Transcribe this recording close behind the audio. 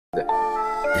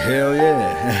Hell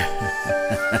yeah.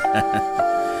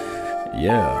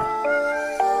 Yeah.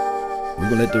 We're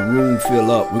going to let the room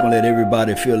fill up. We're going to let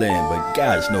everybody fill in. But you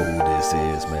guys know who this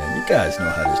is, man. You guys know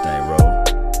how this thing roll.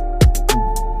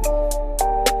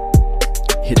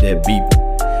 Hit that beat.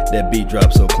 That beat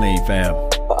drop so clean, fam.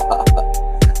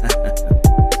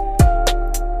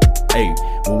 Hey,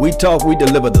 when we talk, we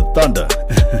deliver the thunder.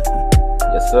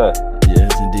 Yes, sir.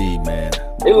 Yes, indeed, man.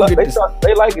 They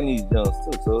liking these guns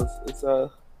too,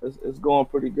 so it's going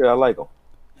pretty good. I like them.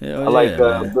 Hell I like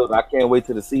man. I can't wait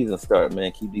till the season start,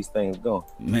 man. Keep these things going.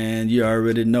 Man, you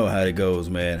already know how it goes,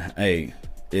 man. Hey,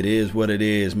 it is what it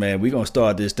is, man. We're gonna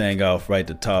start this thing off right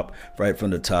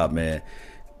from the top, man.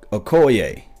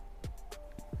 Okoye.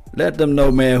 Let them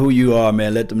know, man, who you are,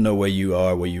 man. Let them know where you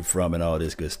are, where you from, and all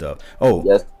this good stuff. Oh,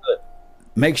 yes, sir.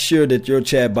 Make sure that your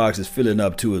chat box is filling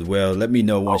up too as well. Let me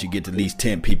know once you get to at least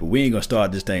 10 people. We ain't gonna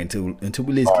start this thing until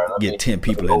we at least get 10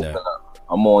 people in there.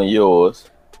 I'm on yours.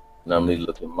 And I'm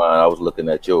looking at mine. I was looking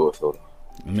at yours. So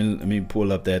let me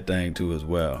pull up that thing too as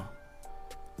well.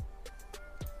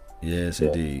 Yes, yeah.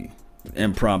 Indeed.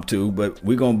 Impromptu, but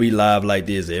we're gonna be live like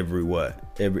this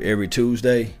every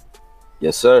Tuesday.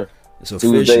 Yes, sir. It's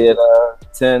official. Tuesday at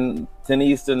 10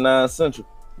 Eastern, 9 Central.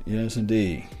 Yes,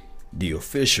 indeed. The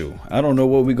official. I don't know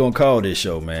what we're gonna call this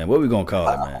show, man. What we gonna call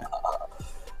it, man?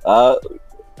 I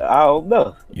don't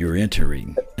know. You're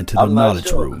entering into the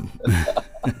knowledge room.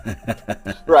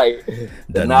 Right.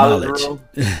 The knowledge room.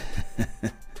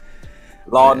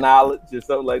 Law knowledge or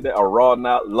something like that. Or law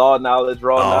knowledge.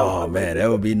 Oh man, that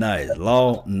would be nice.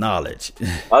 Law knowledge.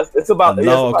 It's about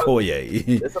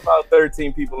Okoye. It's about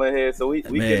 13 people in here, so we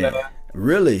can.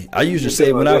 Really? I used to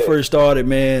say when I first started,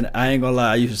 man, I ain't gonna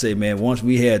lie. I used to say, man, once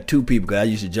we had 2 people, cause I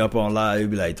used to jump on live, it'd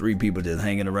be like 3 people just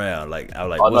hanging around. Like I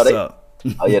was like, what's up?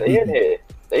 Oh yeah, they in here.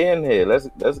 They in here.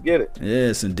 Let's get it.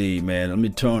 Yes, indeed, man. Let me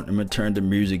turn the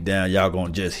music down. Y'all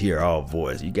gonna just hear our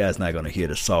voice. You guys not gonna hear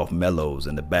the soft mellows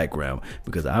in the background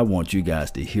because I want you guys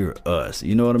to hear us.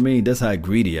 You know what I mean? That's how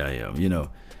greedy I am. You know,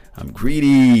 I'm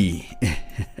greedy.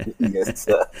 Yes,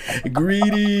 sir.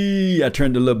 Greedy. I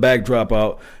turned the little backdrop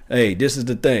out. Hey, this is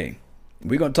the thing.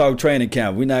 We're going to talk training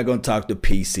camp. We're not going to talk the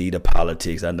PC, the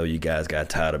politics. I know you guys got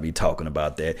tired of me talking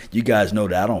about that. You guys know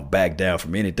that I don't back down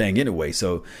from anything anyway.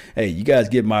 So, hey, you guys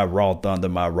get my raw thunder,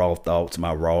 my raw thoughts,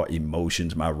 my raw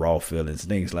emotions, my raw feelings,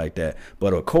 things like that.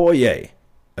 But Okoye,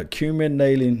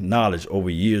 accumulating knowledge over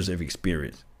years of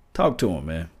experience. Talk to him,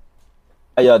 man.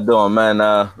 How y'all doing, man?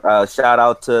 Shout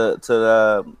out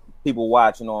to people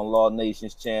watching on Law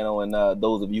Nation's channel and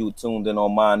those of you who tuned in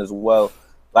on mine as well.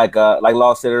 Like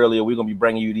Law said earlier, we're gonna be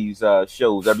bringing you these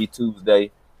shows every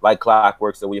Tuesday, like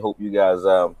clockwork. So we hope you guys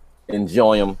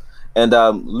enjoy them and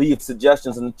leave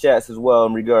suggestions in the chats as well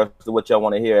in regards to what y'all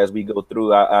want to hear as we go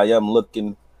through. I am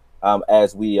looking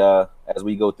as we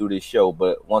go through this show.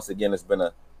 But once again, it's been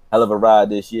a hell of a ride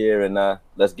this year, and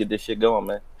let's get this shit going,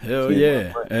 man. Hell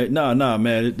yeah. No,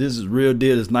 man. This is real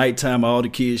deal. It's nighttime. All the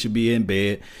kids should be in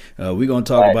bed. We're going to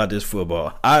talk about this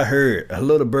football. I heard a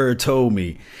little bird told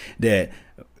me that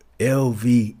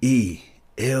LVE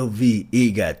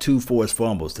got 2 forced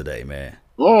fumbles today, man.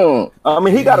 I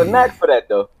mean, he got a knack for that,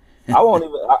 though.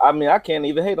 I can't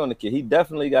even hate on the kid. He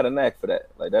definitely got a knack for that.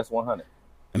 Like, that's 100.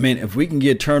 I mean, if we can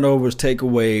get turnovers,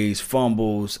 takeaways,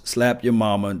 fumbles, slap your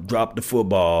mama, drop the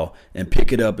football, and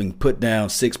pick it up and put down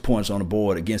 6 points on the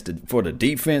board for the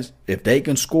defense, if they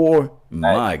can score,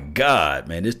 my God,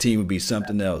 man, this team would be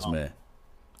something else, man.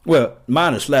 Well,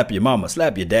 mine is slap your mama,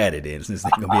 slap your daddy then, since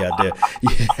they're going to be out there.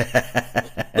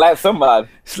 Slap somebody.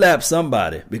 Slap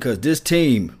somebody, because this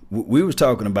team, we was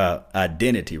talking about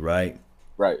identity, right?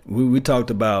 Right. We talked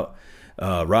about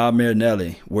Rob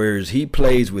Marinelli, whereas he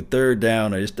plays with third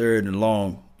down or it's third and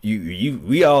long.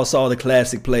 We all saw the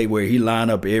classic play where he lined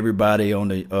up everybody on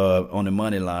the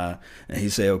money line, and he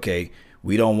said, "Okay,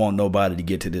 we don't want nobody to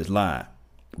get to this line."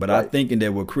 But right. I'm thinking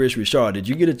that with Chris Richard, did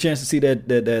you get a chance to see that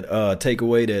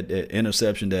takeaway, that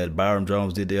interception that Byron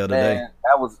Jones did the other day?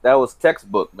 That was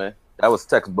textbook, man. That was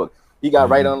textbook. He got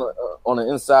right on the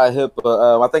inside hip.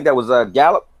 I think that was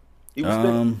Gallup. He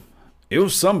was it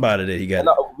was somebody that he got.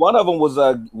 One of them was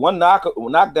one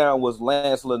knockdown was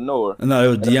Lance Lenoir. No, it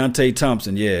was Deontay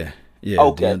Thompson. Yeah,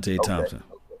 okay, Deontay Thompson.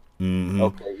 Okay. Mm-hmm.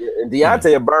 Okay, yeah. And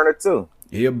Deontay a burner too.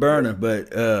 He a burner,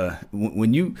 but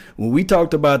when we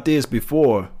talked about this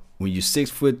before, when you're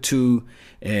 6'2",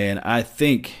 and I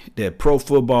think that Pro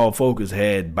Football Focus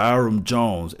had Byron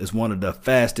Jones as one of the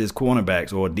fastest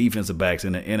cornerbacks or defensive backs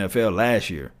in the NFL last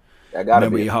year.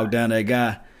 Remember he hawked down that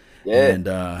guy? Yeah. And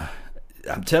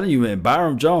I'm telling you, man,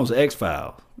 Byron Jones,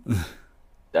 X-File.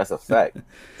 That's a fact.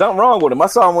 Something wrong with him. I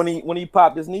saw him when he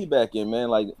popped his knee back in, man.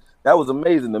 Like that was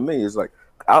amazing to me. It's like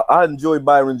I enjoy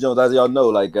Byron Jones, as y'all know.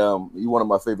 Like he's one of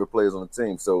my favorite players on the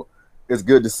team. So it's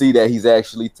good to see that he's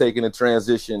actually taking a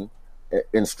transition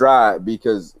in stride,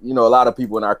 because a lot of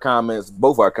people in our comments,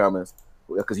 both our comments,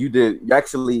 because you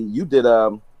did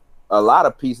a lot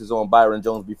of pieces on Byron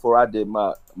Jones before I did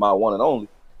my one and only.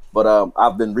 But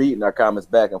I've been reading our comments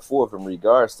back and forth in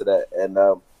regards to that, and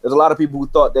there's a lot of people who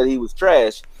thought that he was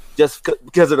trash just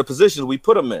because of the positions we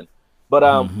put him in. But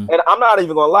and I'm not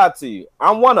even gonna lie to you,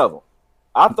 I'm one of them.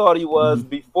 I thought he was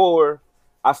before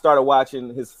I started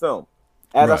watching his film.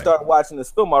 As I started watching this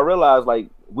film, I realized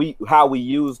how we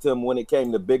used him when it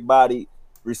came to big body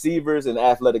receivers and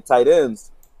athletic tight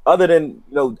ends. Other than,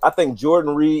 I think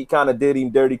Jordan Reed kind of did him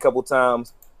dirty a couple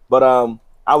times, but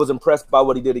I was impressed by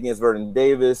what he did against Vernon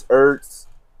Davis, Ertz,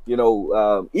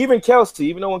 even Kelsey.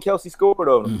 Even though when Kelsey scored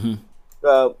on him,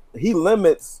 he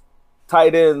limits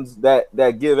tight ends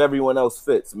that give everyone else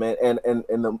fits, man. And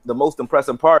the most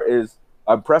impressive part is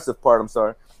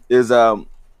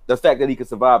the fact that he could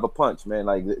survive a punch, man.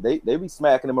 Like they be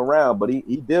smacking him around, but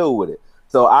he deal with it.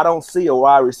 So I don't see a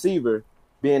wide receiver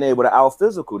being able to out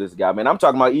physical this guy, man. I'm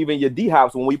talking about even your D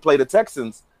Hops when we play the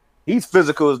Texans, he's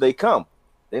physical as they come.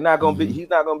 He's not gonna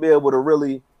be able to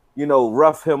really,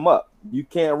 rough him up. You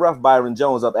can't rough Byron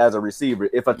Jones up as a receiver.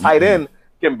 If a tight end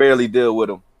can barely deal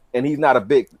with him, and he's not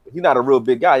a real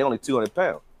big guy, he's only 200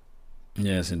 pounds.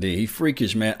 Yes, indeed. He's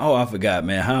freakish, man. Oh, I forgot,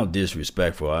 man, how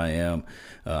disrespectful I am.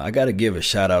 I got to give a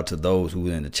shout out to those who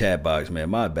were in the chat box, man.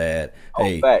 My bad.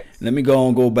 Hey, facts. Let me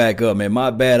go back up, man.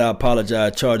 My bad. I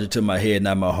apologize. Charge it to my head,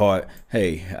 not my heart.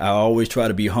 Hey, I always try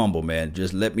to be humble, man.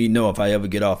 Just let me know if I ever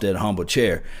get off that humble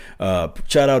chair.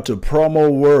 Shout out to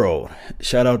Promo World.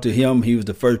 Shout out to him. He was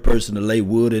the first person to lay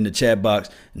wood in the chat box.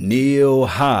 Neil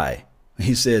High.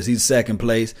 He says he's second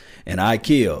place, and I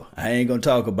kill. I ain't going to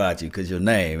talk about you because your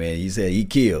name, man. He said he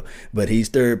killed, but he's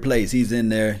third place. He's in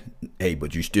there. Hey,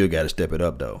 but you still got to step it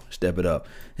up, though. Step it up.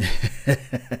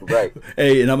 Right.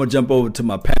 Hey, and I'm going to jump over to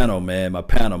my panel, man. My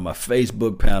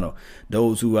Facebook panel.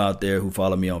 Those who out there who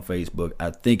follow me on Facebook, I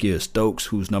think it's Stokes,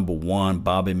 who's number one,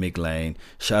 Bobby McLean.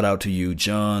 Shout out to you,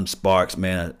 John Sparks,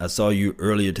 man. I saw you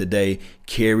earlier today.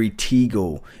 Kerry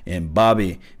Teagle and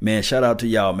Bobby, man, shout out to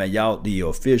y'all, man. Y'all the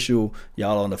official,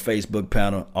 y'all on the Facebook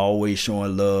panel, always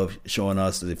showing love, showing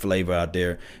us the flavor out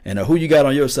there. And who you got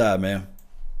on your side, man?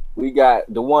 We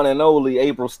got the one and only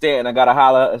April Stanton. I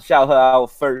gotta shout her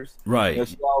out first. Right.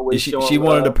 She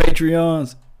one of the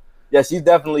Patreons? Yeah, she's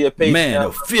definitely a Patreon. Man,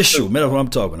 official. Man, that's what I'm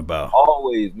talking about.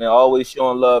 Always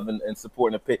showing love and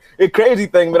supporting the page. The crazy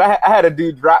thing, but I had a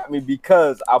dude drop me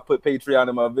because I put Patreon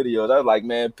in my videos. I was like,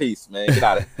 man, peace, man, get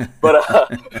out of here. But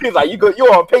he's like, you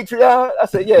on Patreon? I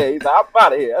said, yeah. He's like, I'm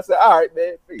out of here. I said, all right,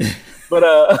 man, peace. But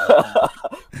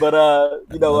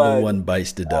one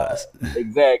bites the dust.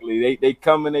 Exactly. They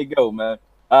come and they go, man.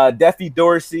 Deffy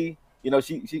Dorsey.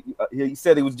 He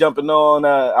said he was jumping on.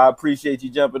 I appreciate you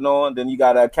jumping on. Then you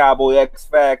got a Cowboy X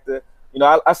Factor.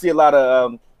 I see a lot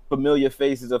of familiar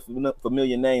faces of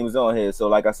familiar names on here. So,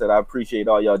 like I said, I appreciate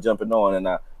all y'all jumping on, and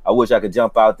I wish I could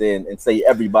jump out there and say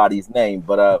everybody's name.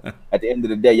 But at the end of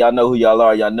the day, y'all know who y'all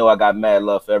are. Y'all know I got mad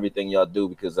love for everything y'all do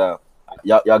because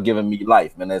y'all giving me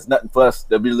life, man. There's nothing for us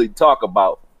to really talk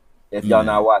about if y'all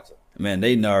not watching. Man,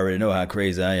 they already know how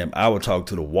crazy I am. I would talk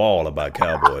to the wall about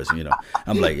Cowboys,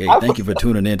 I'm like, hey, thank you for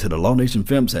tuning in to the Law Nation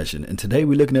Film Session. And today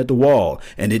we're looking at the wall.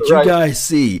 And did you guys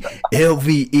see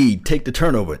LVE take the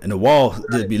turnover? And the wall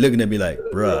just be looking at me like,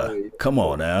 bruh, come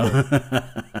on now.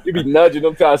 You be nudging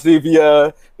them, trying to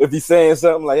see if he's saying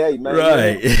something like, hey, man.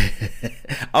 Right.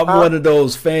 I'm one of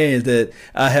those fans that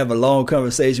I have a long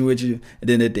conversation with you. And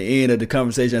then at the end of the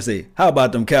conversation, I say, how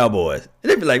about them Cowboys? And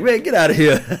they be like, man, get out of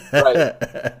here. Right.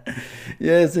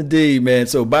 Yes, indeed, man.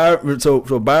 So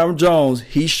Byron Jones,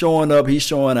 he's showing up, he's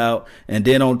showing out, and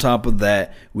then on top of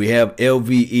that, we have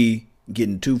LVE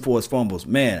getting 2 forced fumbles.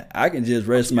 Man, I can just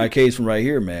rest my case from right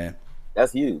here, man.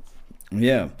 That's huge.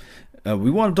 Yeah, we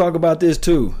want to talk about this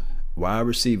too. Wide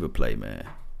receiver play, man.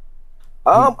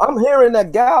 I'm hearing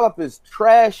that Gallup is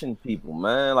trashing people,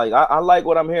 man. Like I like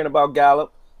what I'm hearing about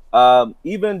Gallup.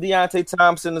 Even Deontay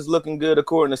Thompson is looking good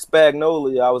according to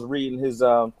Spagnuolo. I was reading his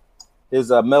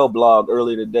Mel blog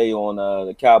earlier today on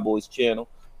the Cowboys channel.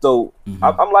 So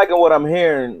I'm liking what I'm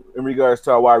hearing in regards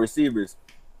to our wide receivers.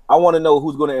 I want to know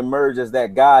who's going to emerge as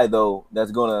that guy, though,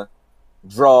 that's going to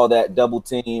draw that double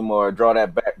team or draw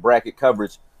that bracket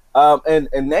coverage. And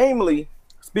namely,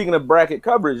 speaking of bracket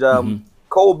coverage,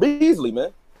 Cole Beasley,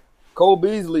 man. Cole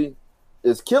Beasley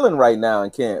is killing right now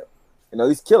in camp.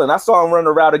 He's killing. I saw him run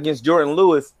a route against Jordan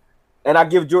Lewis. And I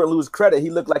give Jordan Lewis credit. He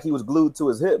looked like he was glued to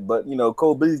his hip. But,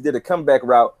 Cole Beasley did a comeback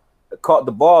route, caught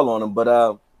the ball on him.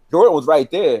 But Jordan was right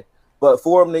there. But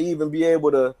for him to even be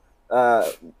able to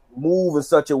move in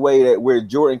such a way that where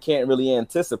Jordan can't really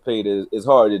anticipate is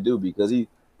hard to do, because he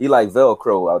like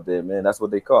Velcro out there, man. That's what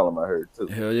they call him, I heard, too.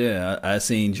 Hell yeah. I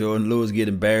seen Jordan Lewis get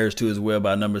embarrassed too as well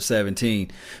by number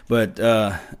 17. But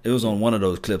it was on one of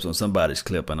those clips, on somebody's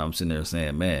clip, and I'm sitting there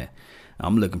saying, man,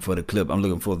 I'm looking for the clip. I'm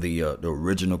looking for the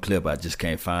original clip. I just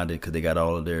can't find it because they got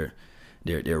all of their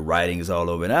writings all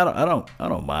over it. And I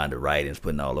don't mind the writings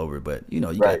putting all over it, but you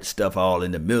got stuff all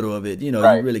in the middle of it. You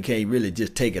really can't really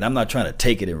just take it. I'm not trying to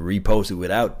take it and repost it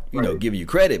without giving you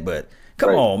credit, but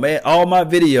come on, man. All my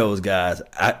videos, guys,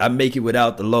 I make it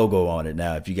without the logo on it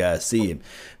now, if you guys see it,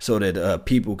 so that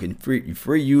people can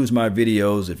free use my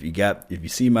videos. If you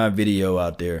see my video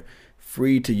out there,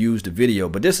 free to use the video.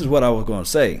 But this is what I was going to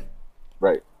say.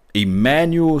 Right.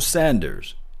 Emmanuel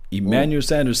Sanders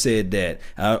said that,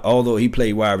 although he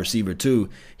played wide receiver too,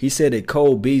 he said that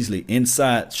Cole Beasley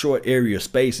inside short area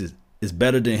spaces is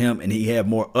better than him, and he had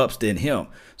more ups than him.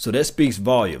 So that speaks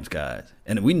volumes, guys.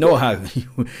 And we know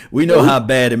how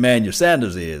bad Emmanuel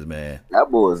Sanders is, man. That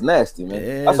boy is nasty, man.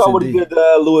 Yes, I saw what he did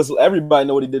to Lewis. Everybody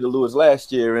know what he did to Lewis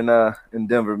last year in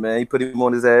Denver, man. He put him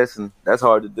on his ass, and that's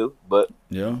hard to do. But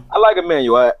yeah, I like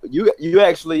Emmanuel. You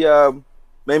actually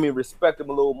made me respect him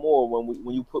a little more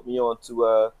when you put me on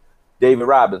to David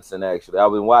Robinson. Actually,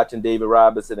 I've been watching David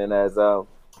Robinson, and as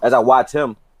I watch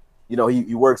him,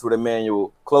 he works with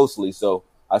Emmanuel closely, so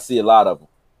I see a lot of him.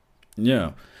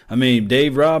 Yeah, I mean,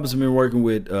 Dave Robinson been working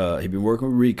with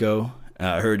Rico.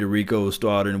 I heard that Rico was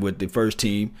starting with the first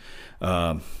team.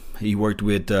 He worked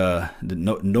with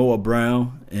Noah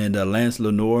Brown and Lance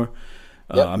Lenoir.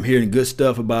 Yep. I'm hearing good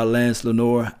stuff about Lance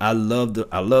Lenoir. I love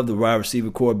the wide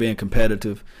receiver core being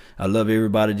competitive. I love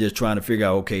everybody just trying to figure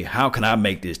out, okay, how can I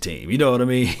make this team? You know what I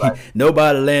mean? Right.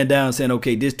 Nobody laying down saying,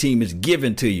 okay, this team is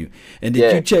given to you. And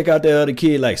did you check out the other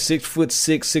kid, like 6'6",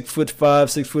 6'5",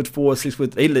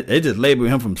 6'4", 6'? They just labeled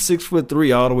him from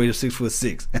 6'3" all the way to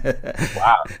 6'6".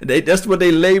 Wow. That's what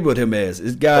they labeled him as.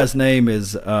 This guy's name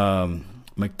is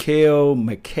Mikael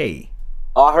McKay.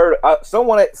 I heard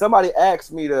somebody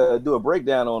asked me to do a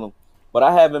breakdown on him, but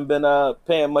I haven't been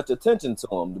paying much attention to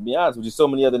him, to be honest with you. So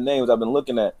many other names I've been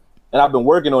looking at, and I've been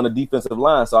working on the defensive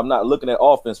line, so I'm not looking at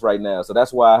offense right now. So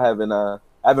that's why I haven't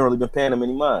really been paying him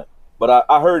any mind. But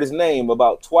I heard his name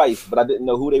about twice, but I didn't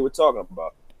know who they were talking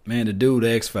about. Man, the dude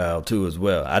X-File too as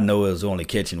well. I know it was only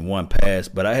catching one pass,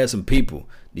 but I had some people,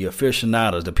 the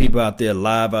aficionados, the people out there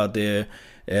live out there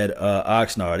at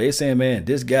Oxnard, they saying, man,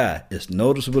 this guy is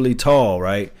noticeably tall,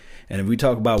 right? And if we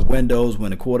talk about windows,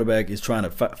 when the quarterback is trying to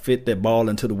fit that ball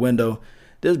into the window,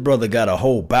 this brother got a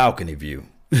whole balcony view.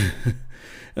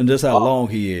 And just how long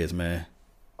he is, man.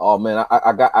 Oh man,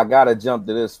 I gotta jump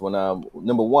to this one.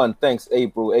 Number one, thanks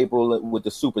April with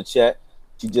the super chat.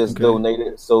 She just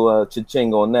donated, so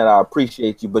cha-ching on that. I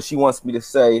appreciate you. But she wants me to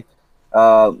say,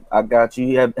 I got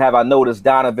you. Have I noticed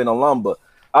Donovan Alumba?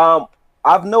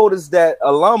 I've noticed that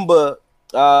Alumba,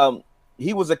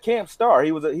 he was a camp star.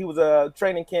 He was a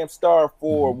training camp star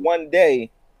for 1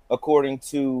 day, according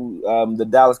to the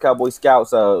Dallas Cowboy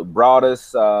scouts.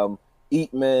 Broadus,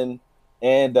 Eatman,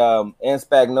 and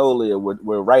Spagnolia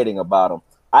were writing about him.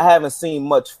 I haven't seen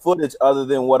much footage other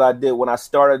than what I did when I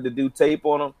started to do tape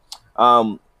on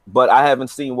him. But I haven't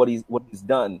seen what he's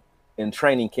done in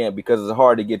training camp because it's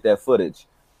hard to get that footage.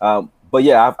 But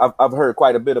yeah, I've heard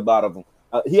quite a bit about him.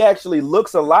 He actually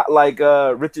looks a lot like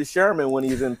Richard Sherman when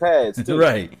he's in pads too.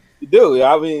 Right. He do.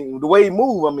 I mean, the way he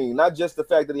moves. I mean, not just the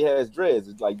fact that he has dreads.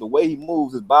 It's like the way he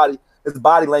moves. His body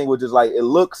language is like, it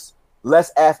looks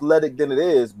less athletic than it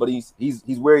is, but he's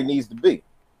where he needs to be.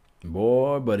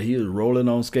 Boy, but he was rolling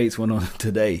on skates on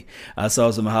today. I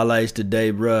saw some highlights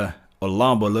today, bruh.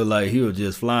 Alumba looked like he was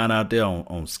just flying out there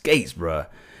on skates, bruh.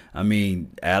 I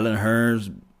mean, Allen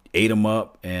Hurns ate him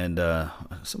up, and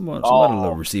some other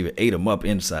little receiver ate him up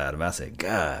inside him. I said,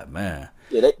 God, man.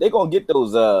 Yeah, they gonna get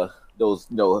those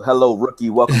hello rookie,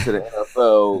 welcome to the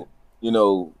NFL,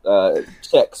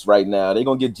 checks right now. They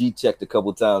gonna get G checked a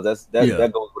couple times.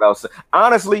 That goes without saying.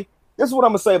 Honestly, this is what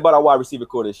I'm gonna say about our wide receiver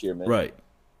core this year, man. Right.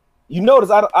 You notice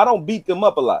I don't beat them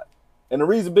up a lot, and the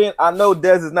reason being, I know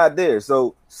Dez is not there,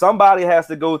 so somebody has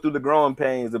to go through the growing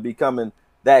pains of becoming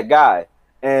that guy.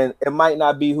 And it might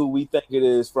not be who we think it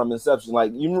is from inception.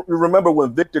 Like, you remember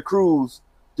when Victor Cruz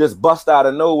just bust out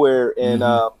of nowhere in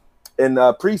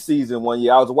preseason one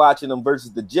year. I was watching him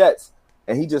versus the Jets,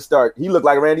 and he looked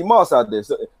like Randy Moss out there.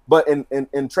 So, but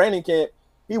in training camp,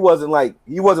 he wasn't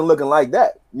looking like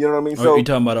that. You know what I mean? So you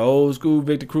talking about the old school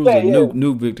Victor Cruz or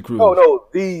new Victor Cruz? No,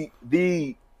 the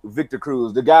Victor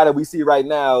Cruz, the guy that we see right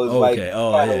now is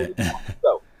okay.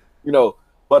 So,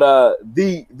 But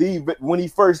the when he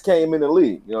first came in the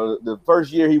league, you know, the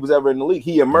first year he was ever in the league,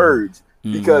 he emerged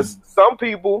because some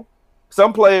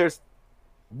players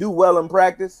do well in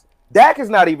practice. Dak is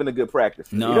not even a good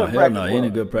practice. No, hell no, he ain't a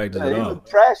good practice at all. He's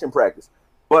trash in practice.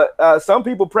 But some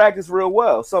people practice real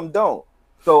well, some don't.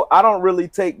 So I don't really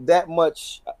take that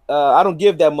much. I don't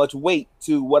give that much weight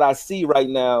to what I see right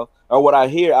now or what I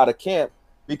hear out of camp,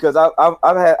 because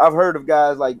I've heard of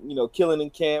guys like, you know, killing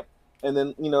in camp, and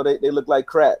then, you know, they look like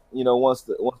crap, you know, once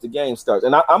the game starts.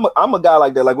 And I'm a guy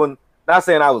like that. Like, when, not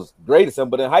saying I was great at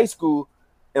something, but in high school,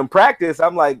 in practice,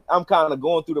 I'm kind of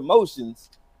going through the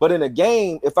motions. But in a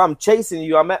game, if I'm chasing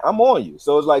you, I'm on you.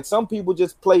 So it's like some people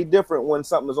just play different when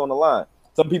something is on the line.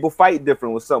 Some people fight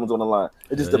different when something's on the line.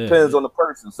 It just depends on the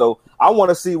person. So I want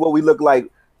to see what we look like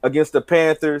against the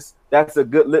Panthers. That's a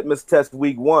good litmus test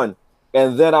week 1.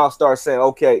 And then I'll start saying,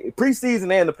 okay,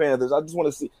 preseason and the Panthers. I just want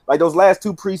to see, like, those last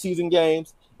 2 preseason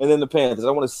games and then the Panthers.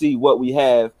 I want to see what we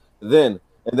have then.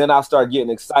 And then I'll start getting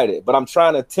excited. But I'm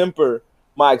trying to temper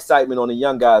my excitement on the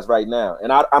young guys right now.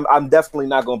 And I'm definitely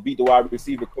not going to beat the wide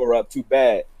receiver core up too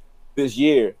bad this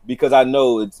year, because I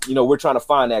know it's, you know, we're trying to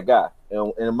find that guy,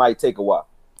 and it might take a while.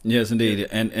 Yes, indeed.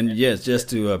 And yes, just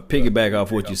to piggyback off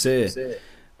what you said,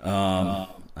 I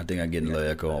think I'm getting a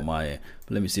little echo on my end.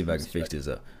 But let me see if I can fix this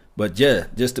up. But yeah,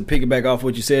 just to piggyback off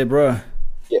what you said, bro.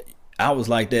 Yeah. I was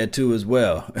like that too as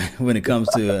well when it comes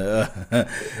to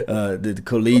the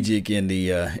collegiate and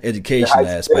the education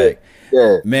aspect.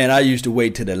 Yeah. Man, I used to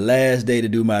wait till the last day to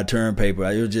do my term paper.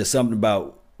 It was just something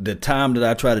about the time that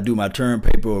I try to do my term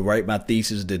paper or write my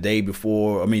thesis the day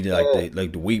before. I mean,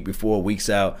 like the week before, weeks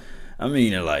out. I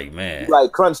mean, like, man,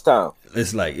 like crunch time.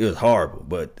 It's like, it was horrible.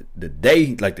 But the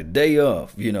day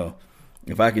of, you know,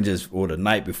 if I can just, or the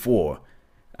night before,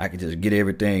 I can just get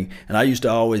everything. And I used to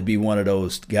always be one of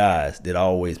those guys that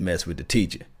always mess with the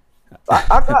teacher.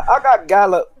 I got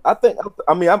Gallup. I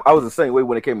was the same way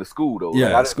when it came to school, though.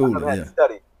 Yeah, like, school. I never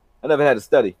had to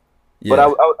study. Yeah. But I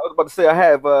was about to say,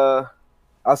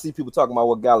 I see people talking about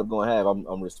what Gallup gonna have.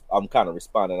 I'm kind of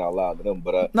responding out loud to them.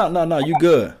 But no, you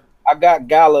good. I got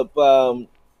Gallup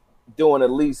doing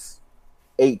at least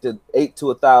 8 to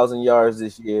 1,000 yards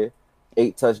this year,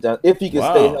 8 touchdowns if he can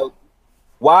stay healthy.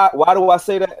 Why do I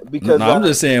say that? Because I'm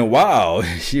just saying, wow.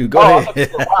 You go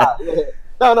ahead. Wow. Yeah.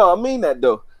 No, I mean that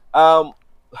though.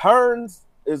 Hearns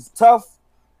is tough,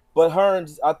 but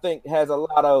Hearns, I think, has a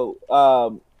lot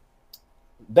of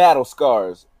battle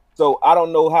scars. So I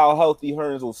don't know how healthy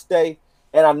Hearns will stay.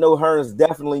 And I know Hearns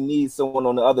definitely needs someone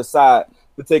on the other side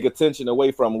to take attention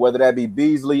away from him, whether that be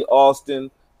Beasley, Austin,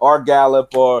 or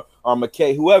Gallup, or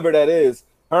McKay, whoever that is.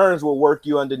 Hearns will work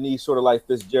you underneath, sort of like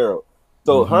Fitzgerald.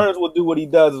 So Hearns will do what he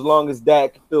does as long as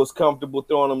Dak feels comfortable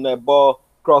throwing him that ball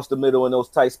across the middle in those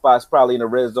tight spots, probably in the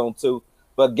red zone too.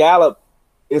 But Gallup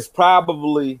is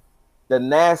probably the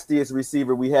nastiest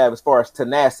receiver we have as far as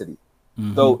tenacity.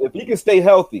 So if he can stay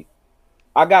healthy,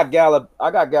 I got Gallup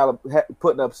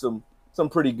putting up some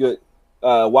pretty good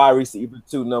wide receiver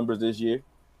 2 numbers this year.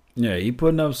 Yeah, he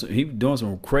doing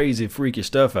some crazy, freaky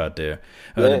stuff out there.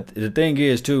 The thing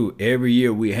is, too, every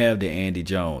year we have the Andy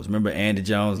Jones. Remember Andy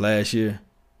Jones last year?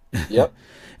 Yep.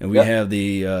 And we have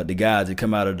the guys that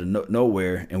come out of the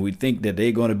nowhere, and we think that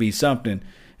they're going to be something.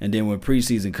 And then when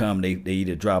preseason come, they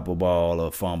either drop a ball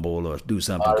or fumble or do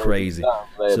something crazy.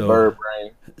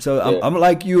 I'm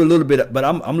like you a little bit, but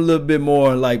I'm a little bit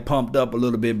more like pumped up a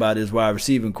little bit by this wide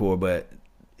receiving core. But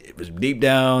it was deep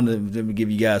down. Let me give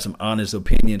you guys some honest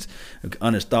opinions,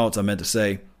 honest thoughts. I meant to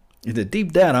say,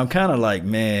 deep down, I'm kind of like,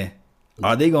 man,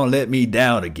 are they gonna let me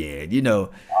down again? You know,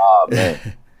 man.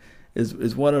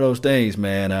 It's one of those things,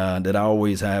 man, that I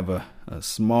always have a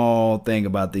small thing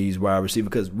about these wide receivers,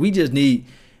 because we just need.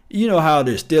 You know how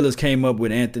the Steelers came up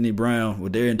with Anthony Brown,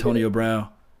 with their Antonio Brown?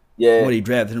 Yeah. When he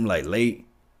drafted him like late.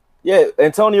 Yeah,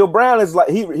 Antonio Brown is like,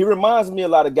 he reminds me a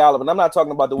lot of Gallup, and I'm not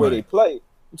talking about the way they play.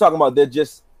 I'm talking about their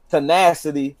just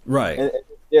tenacity. Right. And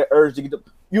their urge to get the,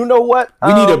 you know what?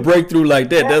 We need a breakthrough like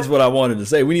that. That's what I wanted to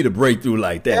say. We need a breakthrough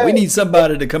like that. We need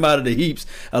somebody to come out of the heaps,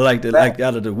 like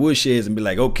out of the woodsheds, and be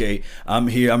like, okay, I'm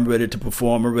here, I'm ready to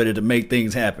perform, I'm ready to make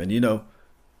things happen, you know?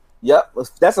 Yep,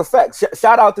 that's a fact.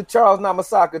 Shout out to Charles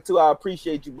Namasaka too. I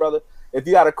appreciate you, brother. If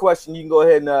you got a question, you can go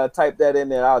ahead and type that in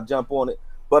there. I'll jump on it.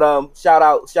 But shout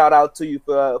out to you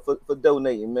for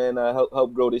donating, man.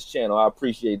 Help grow this channel. I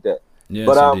appreciate that.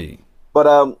 Yes, indeed.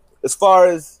 But as far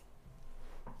as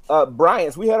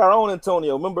Bryant's, we had our own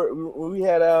Antonio. Remember we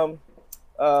had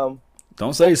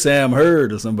don't say Sam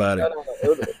Hurd or somebody. No.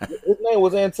 His name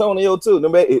was Antonio too.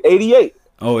 Number 88.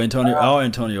 Oh,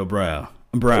 Antonio Brown.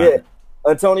 Yeah.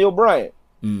 Antonio Bryant.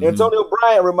 Antonio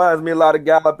Bryant reminds me a lot of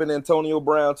Gallup and Antonio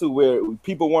Brown too, where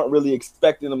people weren't really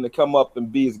expecting him to come up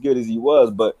and be as good as he was,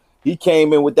 but he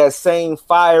came in with that same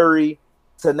fiery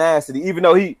tenacity, even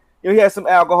though he had some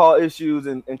alcohol issues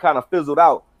and kind of fizzled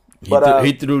out. But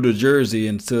he threw the jersey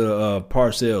into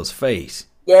Parcells' face.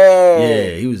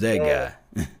 Yeah, he was that guy.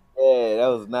 Yeah, that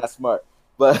was not smart.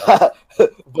 But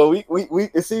we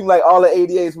it seemed like all the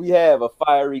 88s we have are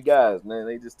fiery guys, man.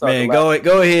 They just talk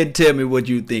go ahead and tell me what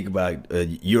you think about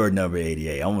your number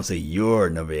 88. I want to say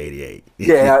your number 88.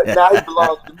 Yeah, now he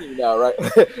belongs to me now, right?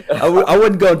 I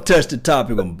wasn't going to touch the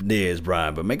topic on Dez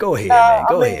Bryant, but man, go ahead, man.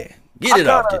 Go ahead. Get it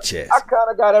off your chest. I kind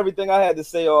of got everything I had to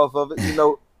say off of it. You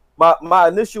know, my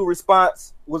initial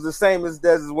response was the same as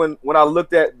Dez's when I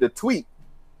looked at the tweet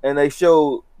and they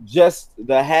showed just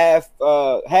the half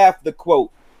the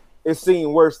quote. It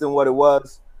seemed worse than what it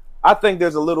was. I think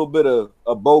there's a little bit of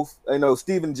both. You know,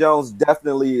 Stephen Jones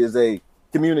definitely is a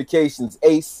communications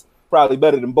ace, probably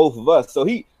better than both of us. So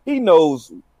he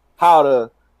knows how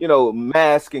to, you know,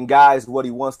 mask and guise what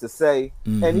he wants to say.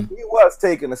 Mm-hmm. And he was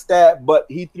taking a stab, but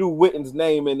he threw Witten's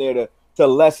name in there to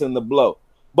lessen the blow.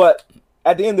 But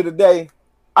at the end of the day,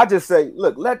 I just say,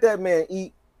 look, let that man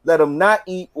eat. Let him not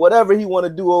eat whatever he want to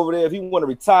do over there. If he want to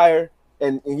retire,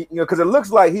 and he, you know, because it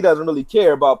looks like he doesn't really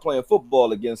care about playing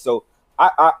football again. So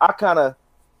I kind of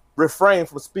refrain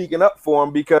from speaking up for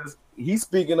him because he's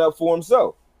speaking up for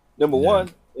himself. Number one,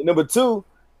 and number two,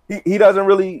 he doesn't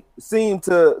really seem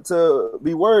to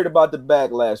be worried about the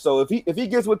backlash. So if he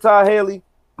gets with Ty Haley,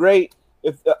 great.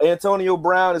 If Antonio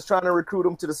Brown is trying to recruit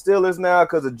him to the Steelers now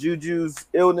because of Juju's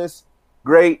illness,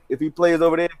 great. If he plays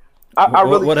over there.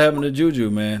 What happened to Juju,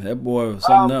 man? That boy was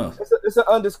something else. It's an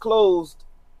undisclosed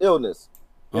illness,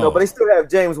 you know. But they still have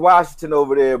James Washington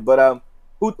over there. But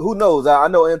who knows? I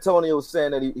know Antonio was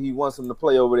saying that he wants him to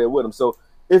play over there with him. So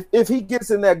if he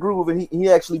gets in that groove and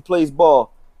he actually plays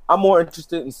ball, I'm more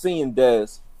interested in seeing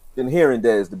Dez than hearing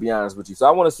Dez, to be honest with you. So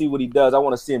I want to see what he does. I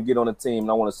want to see him get on the team, and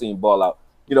I want to see him ball out.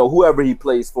 You know, whoever he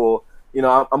plays for, you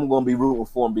know, I'm going to be rooting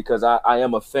for him because I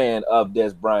am a fan of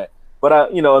Dez Bryant.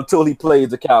 But you know, until he plays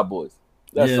the Cowboys.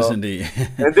 That's all. Indeed.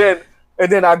 and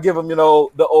then I give him, you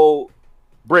know, the old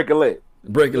break a leg.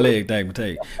 Break a leg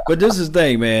thing. But this is the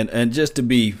thing, man, and just to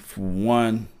be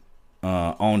one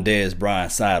on Dez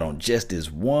Bryant's side on just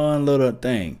this one little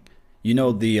thing. You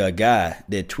know, the guy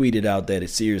that tweeted out that at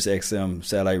Sirius XM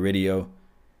satellite radio,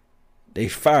 they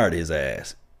fired his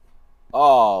ass.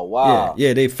 Oh, wow.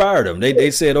 Yeah, they fired him. They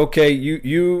said, okay,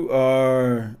 you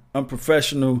are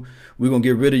unprofessional. We're going to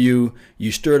get rid of you.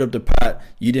 You stirred up the pot.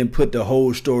 You didn't put the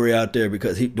whole story out there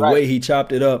because the way he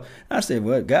chopped it up. I said,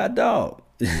 well, God dog.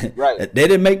 Right. They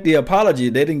didn't make the apology.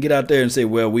 They didn't get out there and say,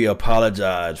 well, we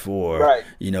apologize for,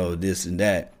 you know, this and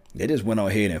that. They just went on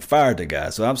ahead and fired the guy.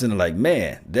 So I'm saying like,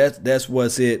 man, that's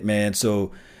what's it, man.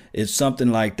 So it's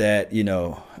something like that, you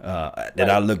know, that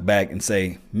I look back and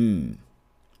say,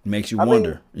 makes you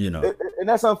wonder, you know. And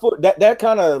that's unfortunate. That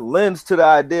kind of lends to the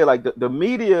idea, like the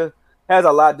media has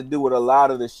a lot to do with a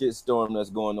lot of the shitstorm that's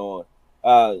going on,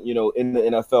 you know, in the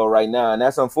NFL right now. And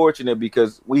that's unfortunate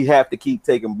because we have to keep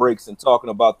taking breaks and talking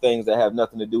about things that have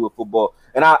nothing to do with football.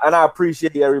 And I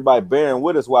appreciate everybody bearing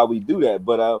with us while we do that.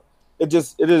 But it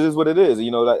is what it is.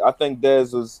 You know, like, I think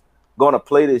Dez was going to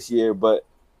play this year, but,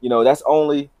 you know, that's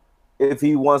only if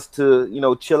he wants to, you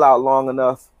know, chill out long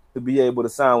enough to be able to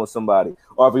sign with somebody,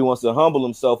 or if he wants to humble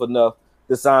himself enough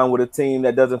to sign with a team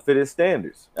that doesn't fit his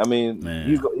standards. I mean,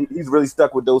 he's really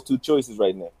stuck with those two choices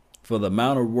right now. For the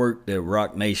amount of work that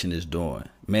Rock Nation is doing,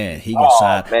 man, he can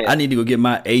sign. Man. I need to go get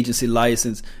my agency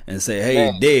license and say,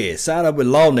 hey, Dez, sign up with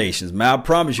Law Nations, man. I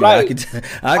promise you, I can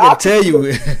tell you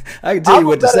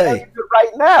what to say.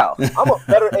 Right now, I'm a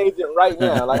better agent right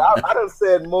now. Like I done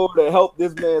said more to help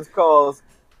this man's cause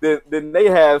than they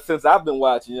have since I've been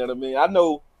watching. You know what I mean?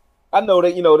 I know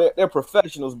that, you know, they're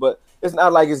professionals, but it's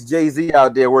not like it's Jay-Z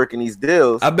out there working these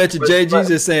deals. I bet you Jay-Z's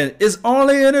is saying it's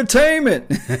only entertainment.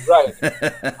 Right.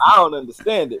 I don't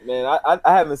understand it, man. I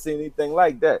haven't seen anything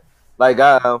like that. Like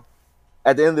at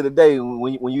the end of the day,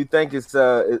 when you think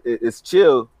it's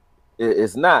chill,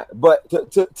 it's not. But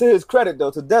to his credit,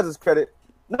 though, to Dez's credit,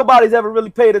 nobody's ever really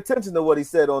paid attention to what he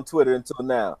said on Twitter until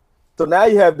now. So now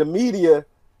you have the media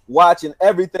watching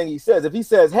everything he says. If he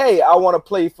says, hey, I want to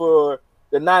play for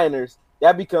the Niners,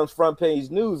 that becomes front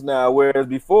page news now, whereas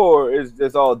before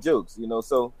it's all jokes, you know.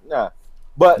 So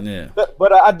But Yeah.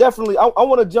 but I definitely I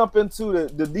want to jump into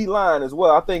the D line as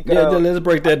well. I think Let's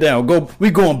break that down.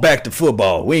 We going back to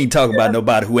football. We ain't talking about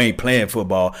nobody who ain't playing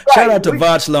football. Right. Shout out to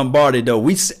Voch Lombardi though.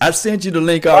 I sent you the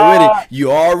link already. You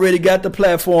already got the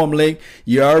platform link.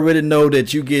 You already know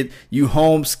that you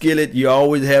home skillet. You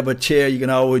always have a chair you can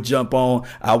always jump on.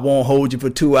 I won't hold you for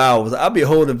 2 hours. I'll be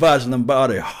holding Voch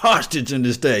Lombardi hostage in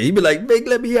this day. He be like, "Big,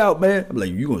 let me out, man." I'm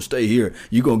like, "You gonna stay here?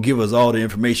 You gonna give us all the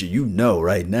information you know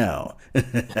right now."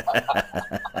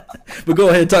 But go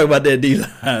ahead and talk about that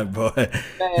D-line, boy.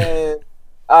 Man,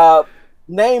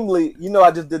 namely,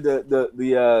 I just did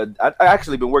I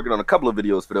actually been working on a couple of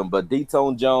videos for them, but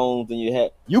D-Tone Jones, and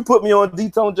you put me on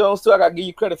D-Tone Jones too. I gotta give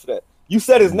you credit for that. You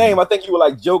said his name. I think you were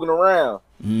like joking around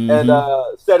and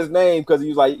said his name because he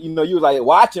was like, you was like,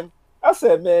 watch him. I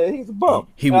said, man, he's a bum.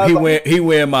 He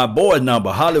wearing my boy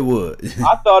number, Hollywood.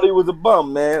 I thought he was a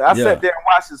bum, man. I sat there and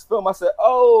watched his film. I said,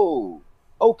 oh,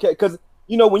 okay, because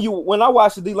when I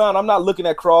watch the D-line, I'm not looking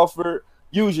at Crawford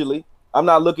usually. I'm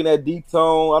not looking at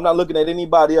D-Tone. I'm not looking at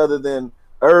anybody other than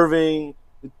Irving,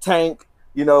 Tank,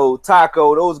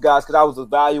 Taco, those guys, because I was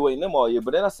evaluating them all year.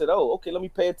 But then I said, oh, okay, let me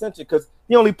pay attention because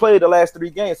he only played the last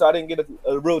 3 games, so I didn't get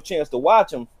a real chance to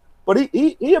watch him. But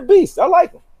he a beast. I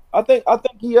like him. I think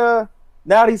he now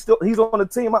that he's on the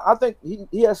team, I think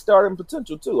he has starting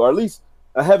potential too, or at least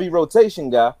a heavy rotation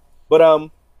guy. But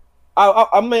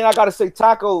I mean, I gotta say,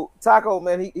 Taco,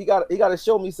 man, he got to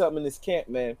show me something in this camp,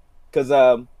 man, because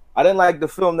I didn't like the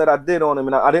film that I did on him,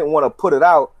 and I didn't want to put it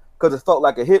out because it felt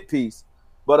like a hit piece.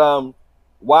 But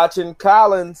watching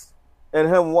Collins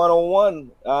and him one-on-one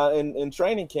in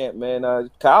training camp, man,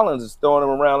 Collins is throwing him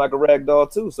around like a rag doll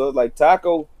too. So it's like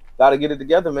Taco got to get it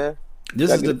together, man. This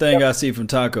is the thing I see from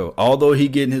Taco. Although he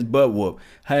getting his butt whooped,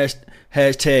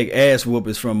 hashtag ass whoop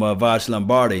is from Voch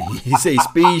Lombardi. He say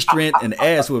speed, strength, and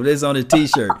ass whoop. That's on his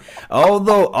T-shirt.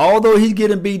 Although he's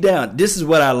getting beat down, this is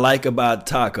what I like about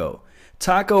Taco.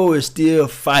 Taco is still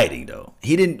fighting though.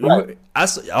 He didn't. Right. I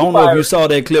don't know if you saw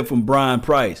that clip from Brian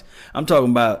Price. I'm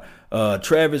talking about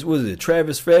Travis. What is it?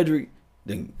 Travis Frederick.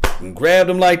 Then grabbed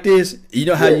him like this. You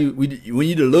know how when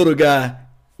you the little guy.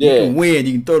 You can win.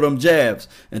 You can throw them jabs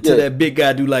until that big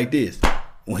guy do like this.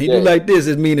 When he do like this,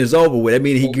 it means it's over with. That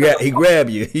means he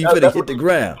grab you. He finna hit the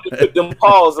ground. He put them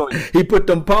paws on you. He put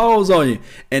them paws on you.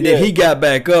 And then he got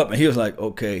back up and he was like,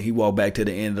 okay, he walked back to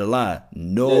the end of the line.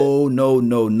 No.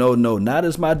 Not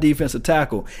as my defensive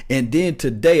tackle. And then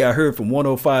today I heard from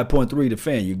 105.3 The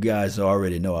Fan. You guys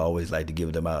already know I always like to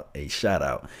give them out a shout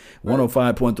out.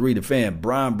 105.3 The Fan.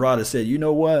 Brian Broder said, you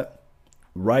know what?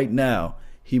 Right now,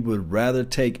 he would rather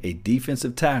take a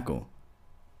defensive tackle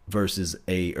versus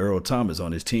a Earl Thomas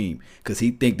on his team because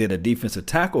he think that a defensive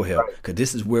tackle help, because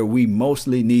this is where we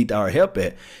mostly need our help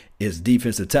at, is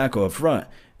defensive tackle up front.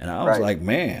 And I was like,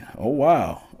 man, oh,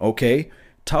 wow. Okay,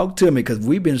 talk to me, because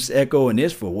we've been echoing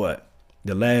this for what?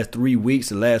 The last 3 weeks,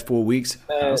 the last 4 weeks,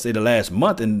 I'll say the last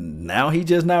month, and now he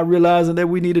just not realizing that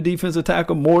we need a defensive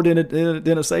tackle more than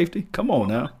a safety? Come on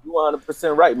now. You're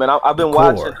 100% right, man. I've been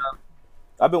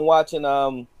watching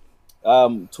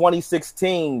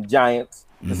 2016 Giants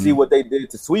to see what they did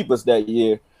to sweep us that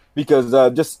year, because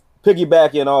just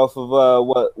piggybacking off of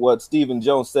what Stephen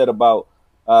Jones said about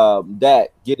Dak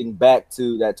getting back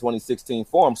to that 2016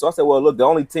 form. So I said, well, look, the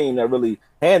only team that really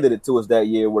handed it to us that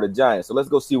year were the Giants. So let's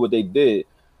go see what they did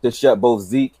to shut both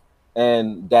Zeke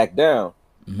and Dak down.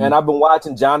 And I've been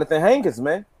watching Jonathan Hankins,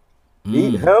 man.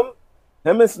 Him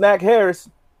and Snack Harris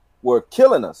were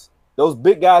killing us. Those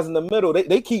big guys in the middle,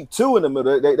 they keep 2 in the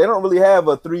middle. They don't really have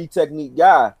a 3 technique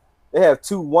guy. They have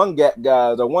 2 1 gap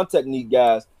guys or 1 technique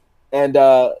guys, and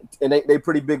they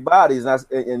pretty big bodies, and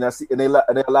they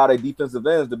allow their defensive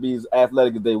ends to be as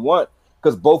athletic as they want,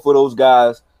 because both of those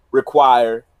guys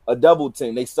require a double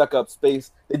team. They suck up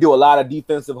space. They do a lot of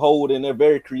defensive holding. They're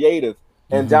very creative.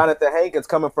 And Jonathan Hankins,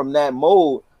 coming from that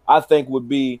mold, I think would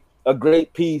be a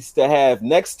great piece to have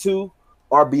next to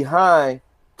or behind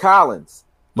Collins.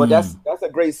 But that's a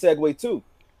great segue too.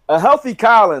 A healthy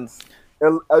Collins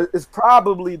is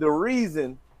probably the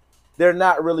reason they're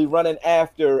not really running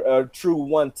after a true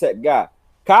 1 tech guy.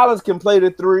 Collins can play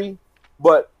the 3,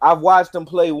 but I've watched him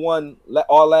play 1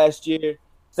 all last year,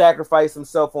 sacrifice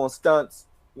himself on stunts,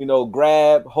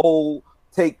 grab, hold,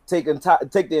 take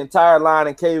the entire line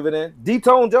and cave it in.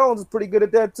 D-Tone Jones is pretty good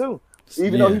at that too.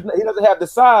 Even though he doesn't have the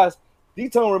size,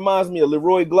 D-Tone reminds me of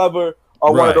Leroy Glover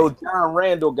or one of those John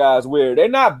Randall guys, where they're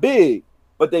not big,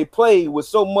 but they play with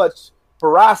so much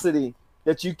ferocity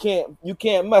that you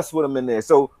can't mess with them in there.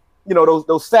 So,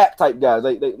 those fat type guys.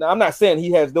 Now, I'm not saying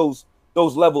he has those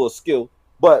level of skill,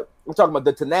 but I'm talking about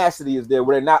the tenacity is there,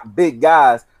 where they're not big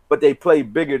guys, but they play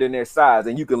bigger than their size,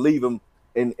 and you can leave them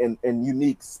in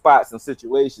unique spots and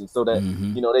situations so that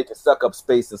they can suck up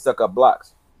space and suck up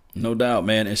blocks. No doubt,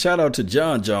 man. And shout out to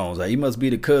John Jones. He must be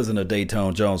the cousin of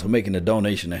Dayton Jones for making the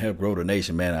donation to help grow the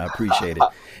nation, man. I appreciate it.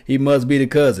 He must be the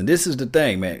cousin. This is the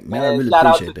thing, man. Man, I really shout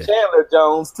appreciate out to that. Chandler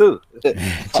Jones too.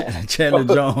 Chandler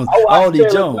Jones,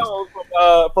 Aldi Jones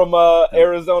from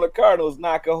Arizona Cardinals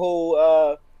knock a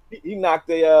whole. He knocked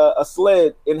a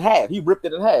sled in half. He ripped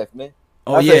it in half, man.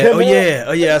 Oh yeah.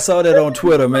 I saw that on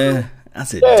Twitter, man. I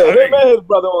said, him and his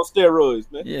brother on steroids,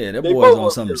 man. Yeah, that boy's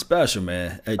on something special,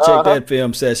 man. Hey, check that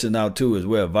film session out too as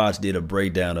well. Voch did a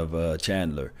breakdown of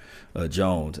Chandler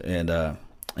Jones, and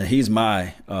he's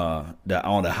my on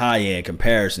the high end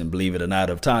comparison, believe it or not,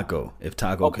 of Taco. If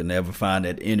Taco can never find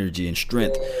that energy and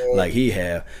strength like he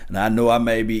have, and I know I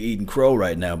may be eating crow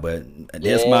right now, but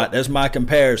that's my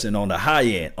comparison on the high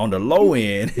end. On the low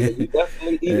end, you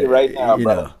definitely eat it right now,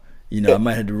 brother. I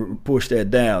might have to push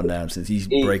that down now since he's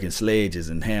breaking sledges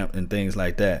and things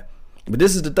like that. But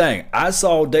this is the thing. I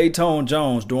saw Dayton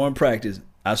Jones during practice.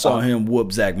 I saw him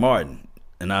whoop Zach Martin.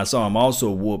 And I saw him also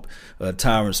whoop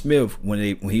Tyron Smith when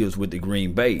he was with the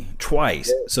Green Bay twice.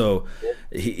 Yeah. So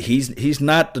he's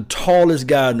not the tallest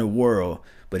guy in the world,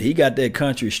 but he got that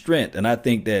country strength. And I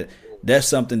think that's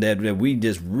something that we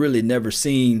just really never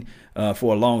seen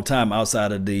for a long time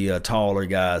outside of the taller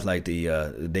guys like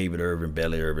the David Irvin,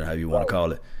 Belly Irvin, however you want to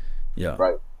call it. Yeah.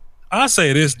 Right. I'll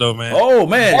say this though, man. Oh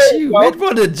man, man,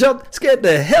 for the jump, scared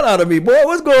the hell out of me, boy.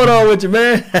 What's going on with you,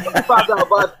 man?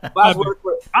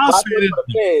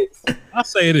 I'll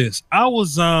say this. I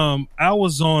was on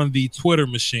the Twitter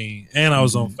machine and I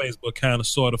was on Facebook, kind of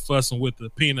sort of fussing with the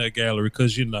peanut gallery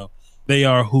because they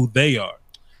are who they are,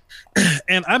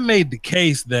 and I made the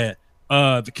case that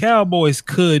the Cowboys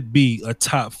could be a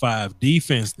top 5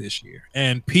 defense this year,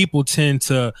 and people tend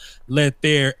to let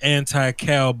their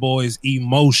anti-Cowboys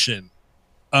emotion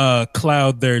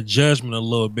cloud their judgment a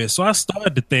little bit. So I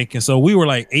started thinking, so we were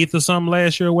like 8th or something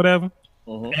last year or whatever,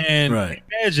 and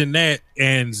imagine that,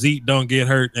 and Zeke don't get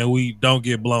hurt and we don't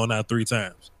get blown out 3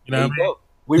 times. You know what I mean?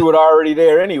 We were already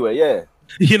there anyway, yeah.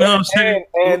 You know what I'm saying?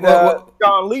 And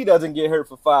Sean Lee doesn't get hurt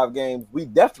for 5 games. We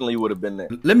definitely would have been there.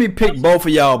 Let me pick both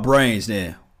of y'all brains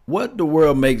then. What the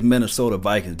world makes Minnesota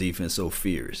Vikings defense so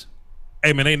fierce?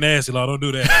 Hey, man, they nasty, Law. Don't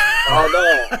do that.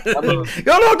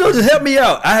 No, just help me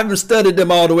out. I haven't studied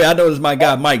them all the way. I know it's my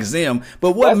guy Mike Zim,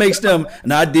 but what makes them,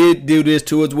 and I did do this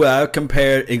too as well, I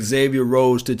compared Xavier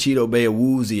Rhodes to Cheeto Bay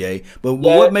Awuzie, but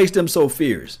what makes them so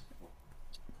fierce?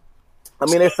 I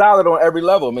mean, they're solid on every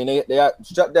level. I mean, they got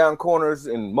shut down corners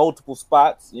in multiple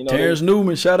spots. Terrence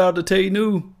Newman, shout out to Tay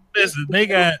New. Listen, they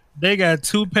got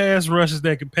 2 pass rushes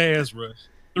that can pass rush.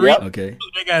 3. Okay.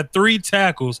 They got 3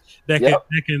 tackles that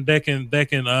can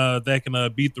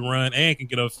beat the run and can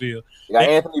get upfield. They got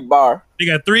Anthony Barr. They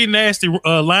got 3 nasty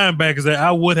linebackers that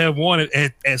I would have wanted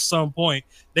at some point.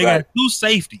 They got 2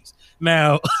 safeties.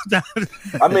 Now,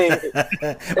 I mean,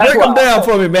 break them down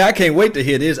for me, man. I can't wait to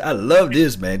hear this. I love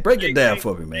this, man. Break it down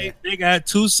for me, man. They got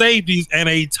 2 safeties and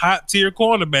a top tier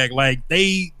cornerback. Like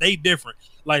they different.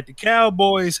 Like the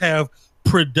Cowboys have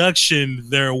production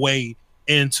their way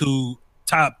into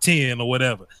top 10 or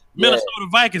whatever. Minnesota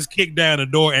Vikings kick down the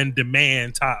door and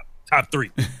demand top 3.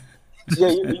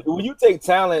 When you take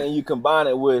talent and you combine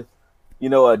it with,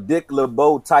 a Dick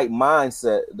LeBeau type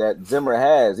mindset that Zimmer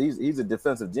has, he's a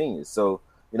defensive genius. So,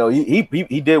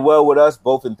 he did well with us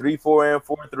both in 3-4 and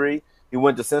 4-3. He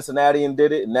went to Cincinnati and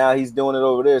did it, and now he's doing it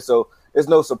over there. So it's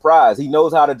no surprise. He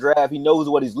knows how to draft. He knows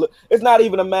what he's looking. It's not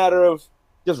even a matter of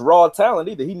just raw talent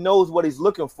either. He knows what he's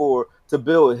looking for to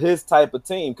build his type of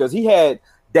team, because he had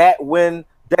Dat Wynn,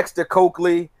 Dexter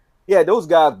Coakley. He had those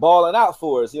guys balling out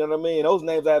for us. You know what I mean? Those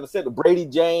names I haven't said. Brady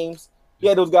James. He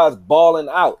had those guys balling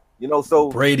out. So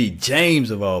Brady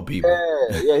James of all people.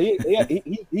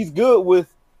 He's good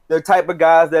with the type of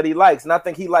guys that he likes, and I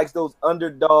think he likes those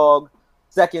underdog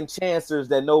second chancers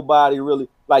that nobody really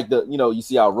like. You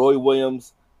see how Roy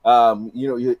Williams,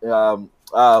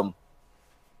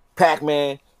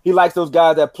 Pac-Man. He likes those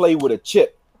guys that play with a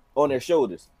chip on their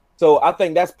shoulders. So I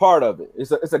think that's part of it.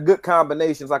 It's a good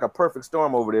combination. It's like a perfect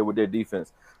storm over there with their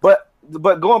defense. But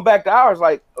going back to ours,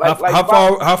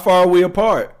 how far are we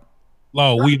apart?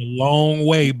 Law, we a long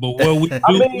way, but what we do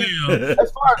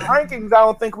as far as rankings, I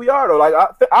don't think we are though. Like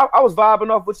I was vibing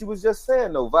off what you was just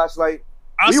saying though, Voch. Like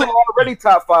we were already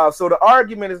top 5, so the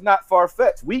argument is not far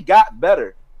fetched. We got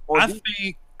better.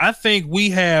 I think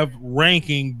we have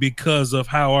ranking because of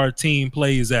how our team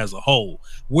plays as a whole.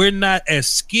 We're not as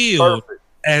skilled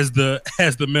as the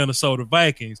Minnesota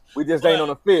Vikings. We just ain't on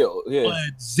the field. Yeah.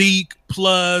 But Zeke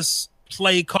plus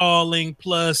play calling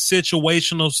plus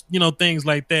situational, things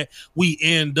like that, we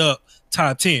end up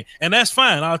top 10. And that's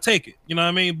fine. I'll take it. You know what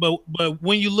I mean? But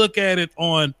when you look at it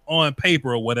on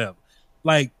paper or whatever,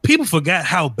 like, people forgot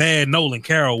how bad Nolan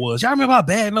Carroll was. Y'all remember how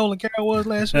bad Nolan Carroll was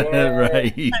last year?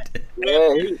 Right.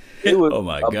 Yeah, he was. Oh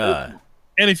my God.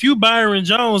 And if you Byron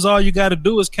Jones, all you got to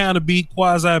do is kind of be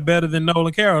quasi better than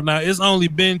Nolan Carroll. Now, it's only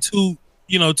been 2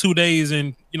 days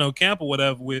in, camp or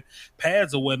whatever with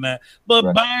pads or whatnot. But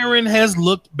right. Byron has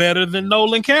looked better than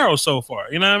Nolan Carroll so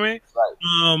far. You know what I mean?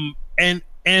 Right.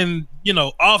 And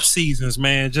off seasons,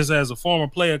 man, just as a former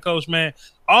player coach, man,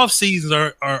 off seasons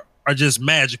are just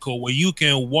magical, where you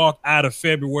can walk out of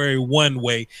February one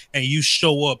way and you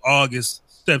show up August,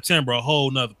 September a whole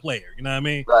nother player. You know what I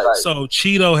mean? Right. So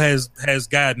Cheeto has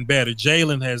gotten better.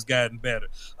 Jalen has gotten better.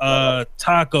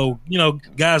 Taco,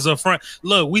 guys up front.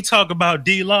 Look, we talk about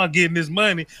D-Law getting his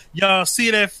money. Y'all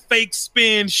see that fake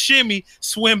spin shimmy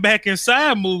swim back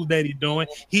inside move that he's doing.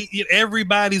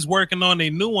 Everybody's working on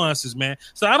their nuances, man.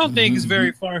 So I don't think it's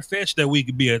very far-fetched that we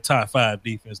could be a top 5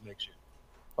 defense next year.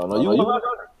 Oh no, you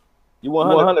 100. You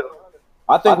 100.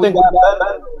 I think we got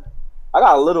better. I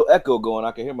got a little echo going.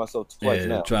 I can hear myself twice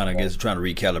now. Trying to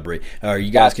recalibrate. All right, you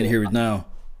guys can hear it now?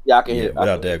 Yeah, I can hear it.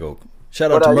 Without the echo.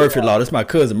 Shout out to Murphy Law. That's my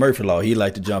cousin, Murphy Law. He'd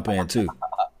like to jump in, too.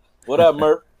 What up,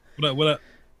 Murph? What up?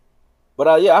 But,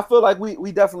 I feel like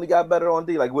we definitely got better on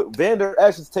D. Like, with Vander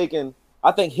Esch is taking –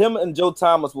 I think him and Joe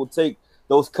Thomas will take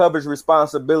those coverage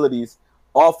responsibilities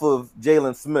off of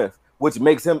Jalen Smith, which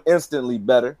makes him instantly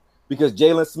better, because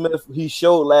Jalen Smith, he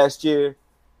showed last year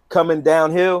coming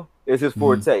downhill – is his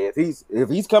forte. If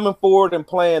he's coming forward and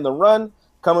playing the run,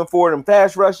 coming forward and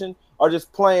pass rushing, or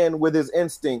just playing with his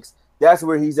instincts, that's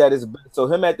where he's at his best. So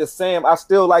him at the Sam, I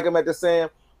still like him at the Sam,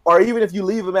 or even if you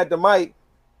leave him at the Mike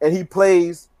and he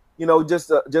plays, just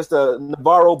a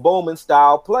Navarro Bowman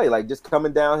style play, like just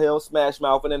coming downhill, smash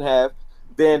mouth, and then have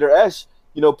Vander Esch,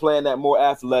 playing that more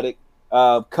athletic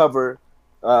cover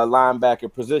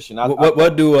linebacker position.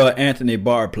 What do Anthony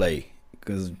Barr play?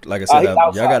 Because like I said,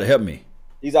 y'all got to help me.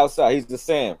 He's outside. He's the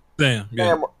Sam. Yeah,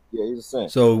 he's the Sam.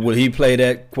 So will he play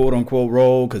that quote unquote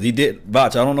role? Because he did.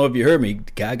 Vach, I don't know if you heard me.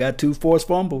 The guy got 2 forced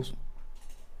fumbles.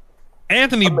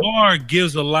 Anthony Barr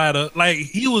gives a lot of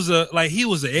he was an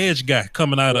edge guy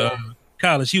coming out of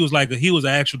college. He was an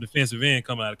actual defensive end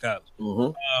coming out of college.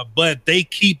 Mm-hmm. But they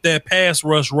keep that pass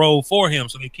rush role for him,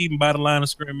 so they keep him by the line of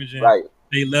scrimmage and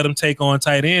they let him take on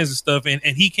tight ends and stuff. And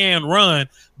he can run,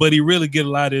 but he really get a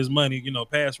lot of his money,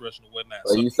 pass rushing and whatnot.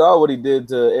 Well, you saw what he did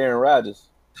to Aaron Rodgers.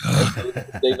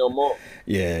 Say no more.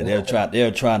 Yeah,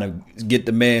 they're trying to get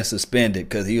the man suspended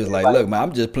because he was like, "Look, man,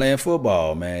 I'm just playing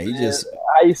football, man."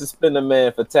 I used to suspend a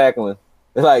man for tackling,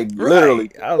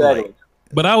 literally. I was like,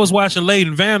 but I was watching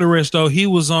Leighton Vander Esch, though. He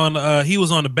was on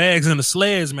the bags and the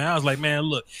sleds, man. I was like, man,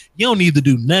 look, you don't need to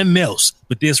do nothing else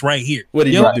but this right here. What do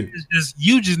you do?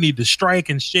 You just need to strike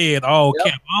and shed all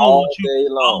camp. I don't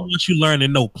want you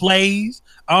learning no plays.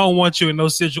 I don't want you in no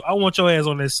situation. I want your ass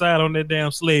on that side on that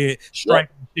damn sled,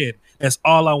 striking and shed. That's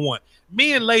all I want.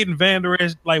 Me and Leighton Vander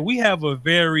Esch, we have a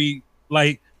very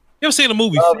you ever seen the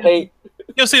movie?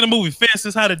 You ever seen the movie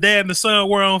Fences? How the dad and the son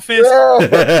were on Fences?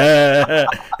 Yeah.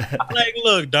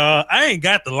 Look, dog, I ain't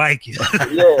got to like you.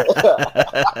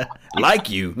 Like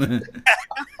you?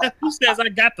 Who says I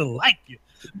got to like you?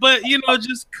 But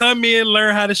just come in,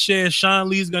 learn how to share. Sean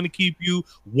Lee's going to keep you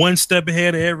one step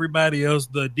ahead of everybody else.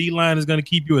 The D line is going to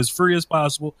keep you as free as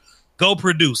possible. Go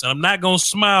produce. And I'm not going to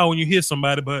smile when you hit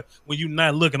somebody, but when you're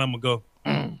not looking, I'm going to go.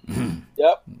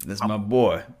 Yep. That's my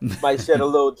boy. Might shed a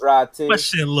little dry tear. Might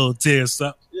shed a little tear,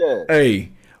 something. Yeah.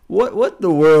 Hey, what the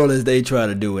world is they trying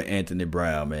to do with Anthony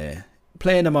Brown, man?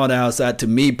 Playing him on the outside, to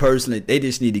me personally, they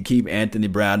just need to keep Anthony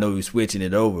Brown. I know he's switching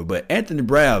it over, but Anthony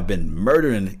Brown been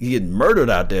getting murdered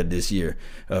out there this year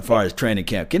as far as training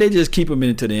camp. Can they just keep him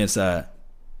into the inside?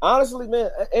 Honestly,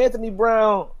 man, Anthony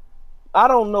Brown, I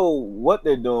don't know what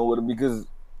they're doing with him, because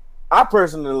I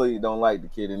personally don't like the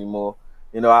kid anymore.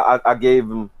 I gave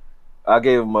him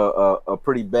a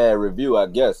pretty bad review, I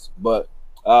guess, but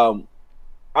I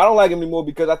don't like him anymore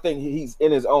because I think he's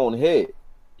in his own head.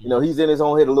 He's in his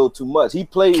own head a little too much. He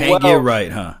played well. Can't get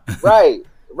right, huh?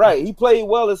 Right. He played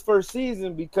well his first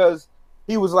season because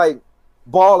he was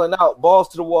balling out, balls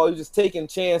to the wall. He was just taking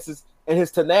chances, and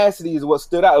his tenacity is what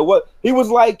stood out. He was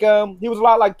a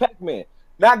lot like Pac-Man,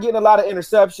 not getting a lot of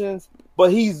interceptions,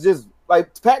 but he's just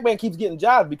Pac-Man keeps getting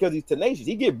jobs because he's tenacious.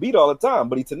 He get beat all the time,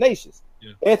 but he's tenacious.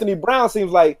 Yeah. Anthony Brown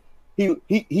seems like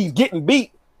he's getting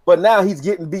beat, but now he's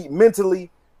getting beat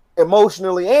mentally,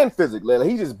 emotionally, and physically.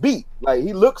 He just beat.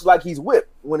 He looks like he's whipped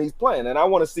when he's playing, and I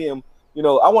want to see him.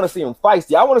 I want to see him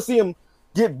feisty. I want to see him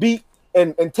get beat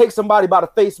and take somebody by the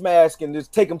face mask and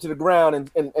just take them to the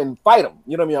ground and fight them.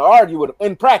 You know what I mean? Argue with them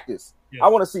in practice. Yeah. I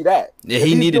want to see that. Yeah,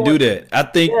 he need to do that. I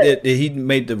think that he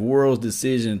made the world's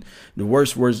decision, the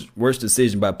worst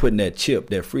decision by putting that chip,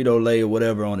 that Frito-Lay or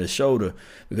whatever on his shoulder.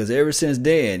 Because ever since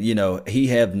then, you know, he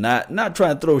have not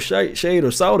trying to throw shade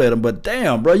or salt at him, but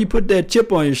damn, bro, you put that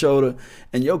chip on your shoulder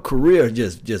and your career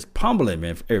just pummeling,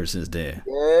 man, ever since then.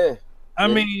 Yeah. I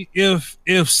mean,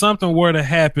 if something were to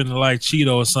happen like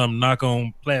Cheeto or something, knock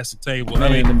on plastic table.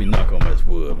 Man, I mean, let me knock on this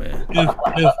wood, man.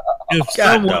 If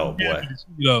someone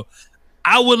boy.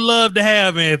 I would love to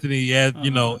have Anthony at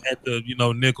at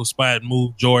the nickel spot and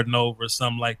move Jordan over or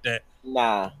something like that.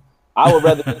 Nah, I would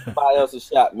rather give somebody else a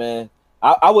shot, man.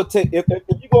 I would take if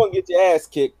you go and get your ass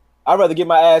kicked, I'd rather get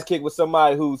my ass kicked with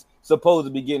somebody who's supposed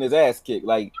to be getting his ass kicked.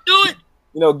 Like, do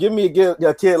it. Give me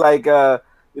a kid like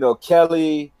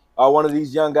Kelly or one of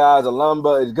these young guys,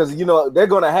 Alumba, because they're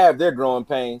gonna have their growing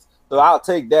pains. So I'll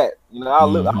take that. I'll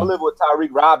live with Tyreek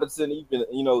Robinson. Even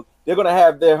they're gonna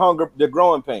have their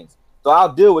growing pains. So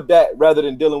I'll deal with that rather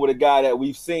than dealing with a guy that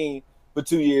we've seen for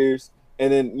 2 years.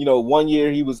 And then, 1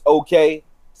 year he was okay.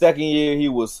 Second year he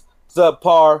was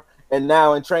subpar. And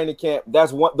now in training camp,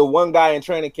 that's the one guy in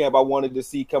training camp I wanted to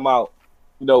see come out,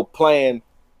 playing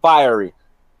fiery.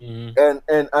 Mm-hmm.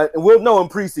 And we'll know in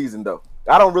preseason, though.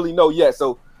 I don't really know yet.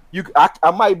 So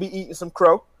I might be eating some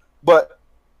crow. But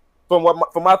from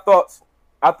my thoughts,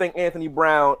 I think Anthony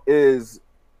Brown is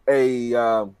a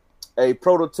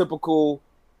prototypical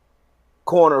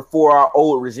corner for our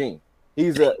old regime.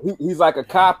 He's like a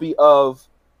copy of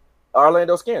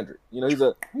Orlando Scandrick.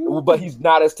 But he's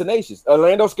not as tenacious.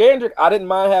 Orlando Scandrick, I didn't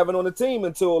mind having on the team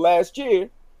until last year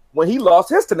when he lost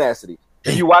his tenacity.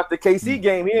 If you watch the KC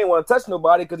game, he didn't want to touch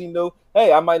nobody because he knew,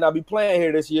 hey, I might not be playing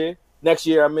here next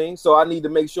year. So I need to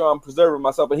make sure I'm preserving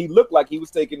myself. And he looked like he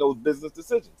was taking those business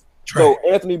decisions. So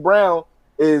Anthony Brown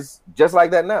is just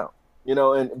like that now,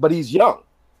 but he's young.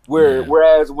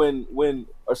 Whereas when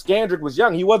Scandrick was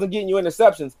young, he wasn't getting you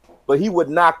interceptions, but he would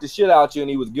knock the shit out you and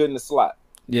he was good in the slot.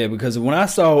 Yeah, because when I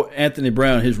saw Anthony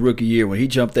Brown his rookie year, when he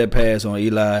jumped that pass on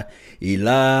Eli, he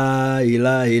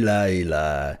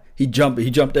jumped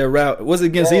that route. It wasn't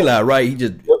against Eli, right? He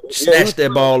just snatched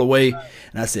that ball away.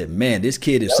 And I said, man, this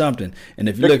kid is something. And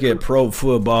if you look at Pro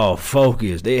Football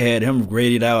Focus, they had him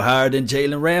graded out higher than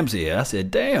Jalen Ramsey. I said,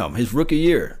 damn, his rookie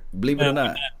year, believe it or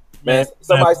not. Man,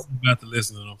 somebody about to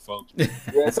listen to them folks.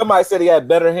 Somebody said he had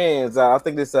better hands. I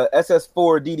think this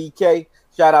SS4 DDK.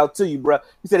 Shout out to you, bro.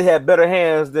 He said he had better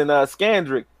hands than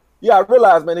Scandrick. Yeah, I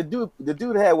realized, man. The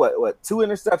dude had what 2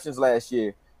 interceptions last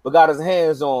year, but got his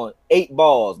hands on 8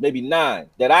 balls, maybe 9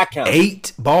 that I counted.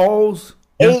 8 balls.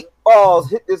 8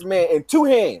 balls hit this man in 2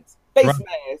 hands. Face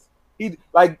mask. He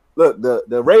look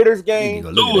the Raiders game.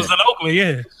 Lewis in Oakland,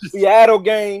 yeah. Seattle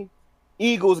game,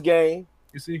 Eagles game.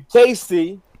 You see,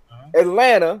 KC.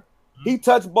 Atlanta, he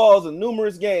touched balls in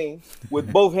numerous games with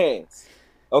both hands,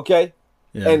 okay,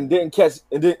 and didn't catch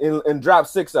and dropped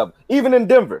 6 of them. Even in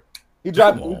Denver, he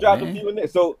dropped a few in there.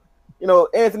 So,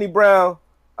 Anthony Brown,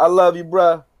 I love you,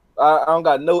 bro. I don't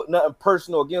got nothing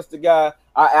personal against the guy.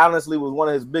 I honestly was one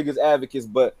of his biggest advocates,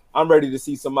 but I'm ready to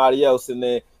see somebody else in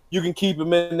there. You can keep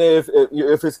him in there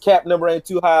if his cap number ain't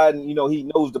too high, and he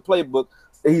knows the playbook.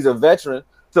 He's a veteran,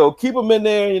 so keep him in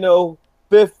there.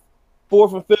 5th.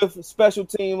 4th and 5th special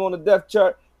team on the depth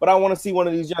chart, but I want to see one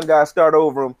of these young guys start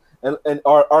over him and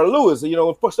or Lewis.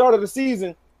 For start of the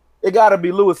season, it got to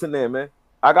be Lewis in there, man.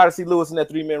 I got to see Lewis in that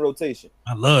 3-man rotation.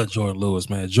 I love Jordan Lewis,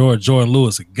 man. Jordan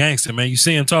Lewis, a gangster, man. You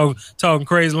see him talking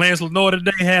crazy. Lance Lenoir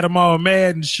today had him all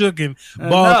mad and shook and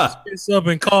balled his fists up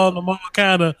and called them all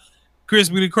kind of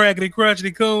crispy, crackety,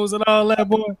 crunchity coons and all that,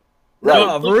 boy.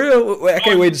 Right, for real. I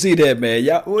can't wait to see that, man.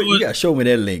 You got to show me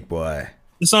that link, boy.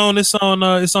 It's on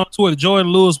Twitter.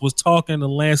 Jordan Lewis was talking to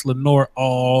Lance Lenoir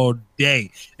all day,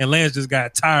 and Lance just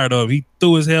got tired of it. He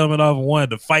threw his helmet off and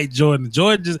wanted to fight Jordan.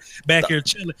 Jordan just back here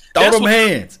chilling. Throw them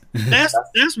hands.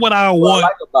 That's what I want. I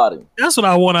like about him. That's what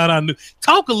I want out of him.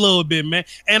 Talk a little bit, man.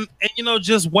 And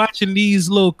just watching these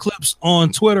little clips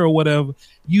on Twitter or whatever,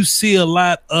 you see a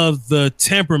lot of the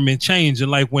temperament changing.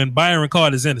 Like when Byron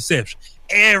caught his interception,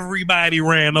 everybody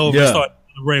ran over and started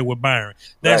running with Byron.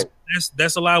 That's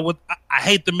a lot. What I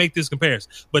hate to make this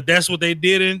comparison, but that's what they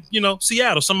did in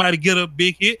Seattle. Somebody get a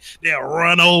big hit, they'll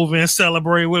run over and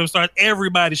celebrate with him.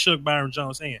 Everybody shook Byron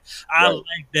Jones' hand. I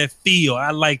like that feel.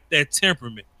 I like that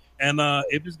temperament. And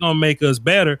if it's gonna make us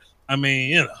better, I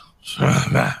mean,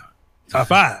 top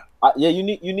 5. You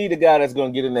need a guy that's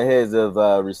gonna get in the heads of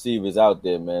receivers out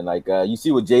there, man. Like you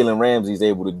see what Jalen Ramsey's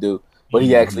able to do. But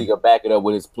he actually can back it up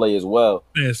with his play as well.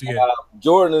 Yes, yeah.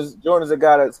 Jordan is a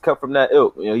guy that's cut from that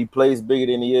ilk. He plays bigger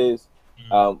than he is.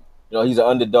 You know, he's an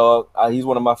underdog. He's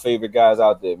one of my favorite guys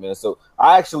out there, man. So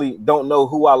I actually don't know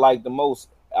who I like the most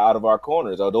out of our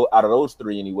corners, out of those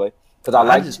three anyway. Because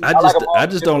I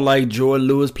just don't like Jordan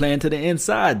Lewis playing to the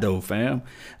inside though, fam.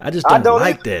 I just don't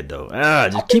like that though.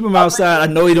 Just keep him outside.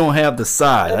 I know he don't have the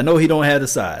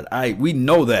side. We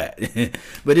know that,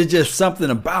 but it's just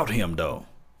something about him though.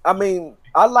 I mean,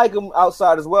 I like him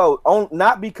outside as well.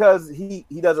 Not because he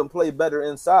doesn't play better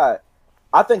inside.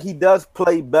 I think he does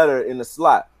play better in the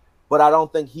slot, but I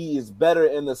don't think he is better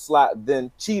in the slot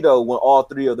than Cheeto when all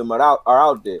three of them are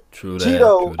out there. True that.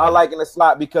 Cheeto, I like in the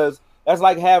slot because that's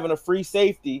like having a free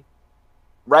safety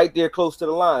right there close to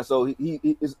the line. So he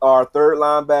is our third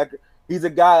linebacker. He's a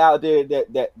guy out there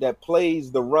that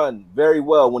plays the run very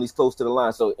well when he's close to the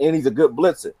line. So, and he's a good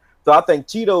blitzer. So I think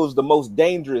Cheeto's the most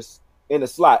dangerous in the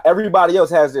slot. Everybody else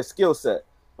has their skill set.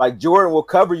 Like Jordan will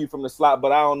cover you from the slot,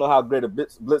 but I don't know how great a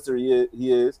blitzer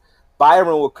he is. Byron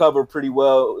will cover pretty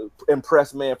well,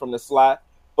 impress man from the slot,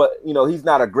 but you know he's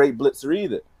not a great blitzer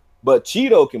either. But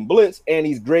Cheeto can blitz, and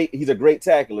he's great. He's a great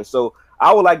tackler. So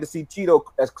I would like to see Cheeto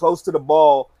as close to the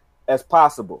ball as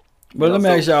possible. But let me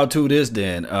ask y'all too this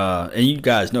then, and you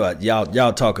guys know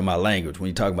y'all talking my language when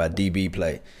you talk about DB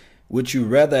play. Would you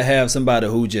rather have somebody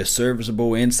who's just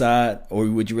serviceable inside, or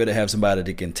would you rather have somebody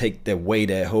that can take that way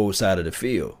that whole side of the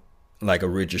field, like a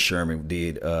Richard Sherman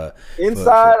did?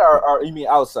 Inside or you mean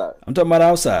outside? I'm talking about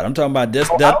outside. I'm talking about this.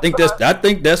 I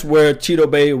think that's where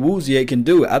Cheeto Bay Awuzie can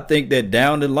do it. I think that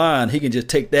down the line he can just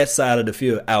take that side of the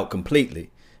field out completely.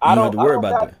 You don't have to worry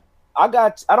about that. I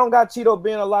don't got Cheeto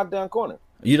being a lockdown corner.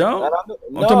 You don't?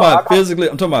 I'm talking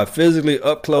about physically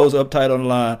up close, up tight on the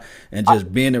line, and just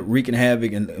wreaking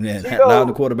havoc and allowing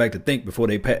the quarterback to think before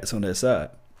they pass on that side.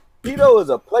 Cheeto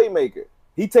is a playmaker.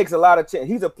 He takes a lot of chance.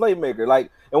 He's a playmaker.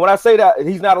 And when I say that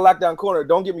he's not a lockdown corner,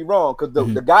 don't get me wrong, because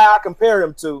the guy I compare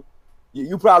him to,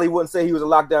 you probably wouldn't say he was a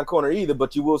lockdown corner either,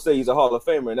 but you will say he's a Hall of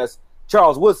Famer, and that's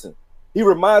Charles Woodson. He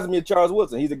reminds me of Charles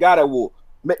Woodson. He's a guy that will,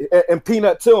 and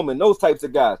Peanut Tillman, those types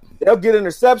of guys. They'll get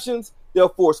interceptions. They'll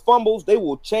force fumbles. They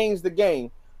will change the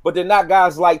game, but they're not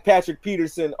guys like Patrick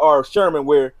Peterson or Sherman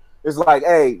where it's like,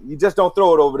 hey, you just don't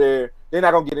throw it over there. They're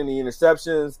not going to get any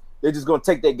interceptions. They're just going to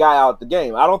take that guy out the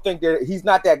game. I don't think he's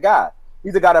not that guy.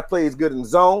 He's a guy that plays good in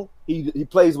zone. He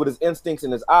plays with his instincts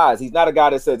and his eyes. He's not a guy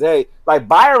that says, hey, like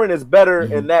Byron is better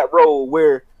in that role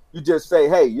where you just say,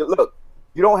 hey, look,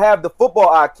 you don't have the football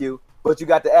IQ, but you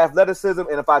got the athleticism.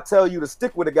 And if I tell you to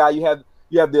stick with a guy, you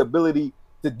have the ability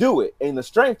to do it and the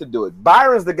strength to do it.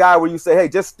 Byron's the guy where you say, hey,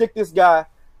 just stick this guy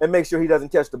and make sure he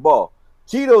doesn't catch the ball.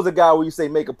 Cheeto's the guy where you say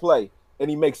make a play and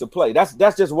he makes a play. That's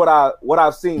just what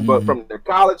I've seen. But from the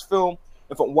college film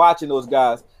and from watching those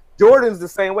guys, Jordan's the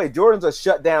same way. Jordan's a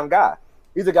shutdown guy.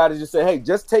 He's a guy that just say, hey,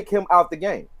 just take him out the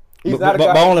game. But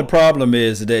my only problem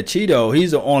is that Cheeto,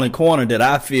 he's the only corner that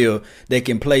I feel that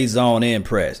can play zone and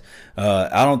press.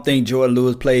 I don't think Jordan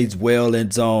Lewis plays well in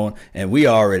zone, and we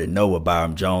already know what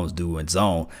Byron Jones do in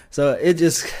zone. So it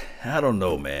just, I don't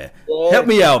know, man. Yeah. Help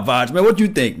me out, Vaj, man. What you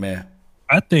think, man?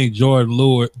 I think Jordan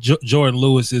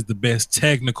Lewis is the best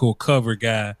technical cover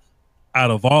guy out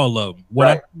of all of them. What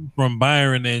I see from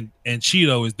Byron and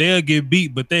Cheeto is they'll get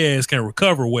beat, but their ass can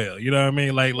recover well. You know what I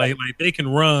mean? Like they can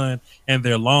run and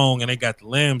they're long and they got the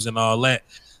limbs and all that.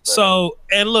 So,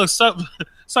 and look, something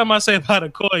I say about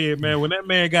Okoye, man, when that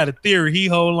man got a theory, he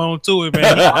hold on to it,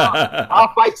 man.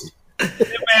 I'll fight you.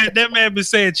 That man been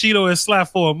saying Cheeto is slap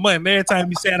for a month. Every time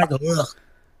he said, I go, ugh.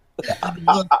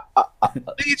 Look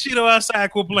at Cheeto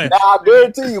outside, quit playing. Now, I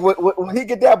guarantee you, when he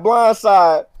get that blind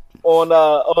side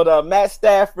on Matt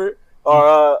Stafford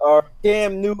or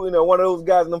Cam Newton or one of those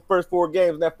guys in the first 4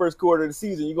 games in that first quarter of the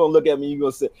season, you're gonna look at me, you're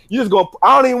gonna say,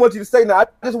 I don't even want you to say now. I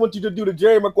just want you to do the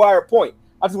Jerry Maguire point.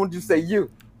 I just want you to say you.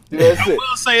 That's it. I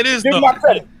will say this though.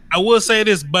 I will say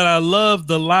this, but I love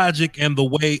the logic and the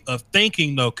way of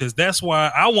thinking though, because that's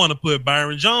why I want to put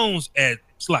Byron Jones at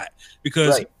slot,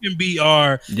 because he can be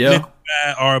our guy,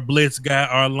 our blitz guy,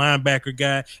 our linebacker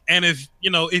guy, and if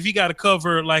you got to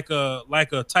cover like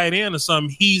a tight end or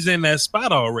something, he's in that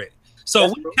spot already. So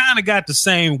we kind of got the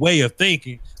same way of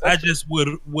thinking. I just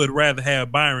would rather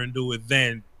have Byron do it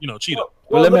than Cheeto.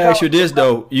 Well, let me ask you this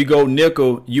though: you go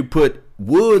nickel, you put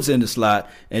Woods in the slot,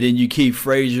 and then you keep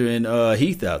Frazier and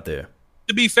Heath out there.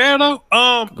 To be fair though,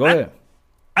 go ahead.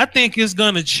 I think it's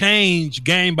going to change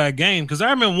game by game, because I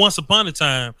remember once upon a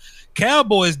time,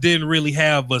 Cowboys didn't really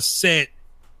have a set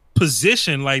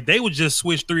position, like they would just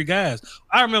switch 3 guys.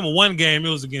 I remember one game, it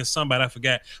was against somebody, I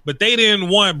forgot, but they didn't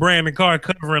want Brandon Carr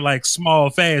covering like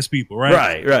small, fast people,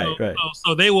 right? Right.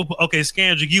 So they will, okay,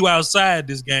 Scandrick, you outside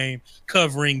this game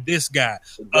covering this guy.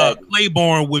 Exactly.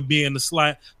 Claiborne would be in the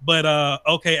slot, but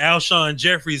okay, Alshon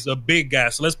Jeffrey's a big guy,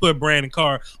 so let's put Brandon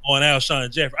Carr on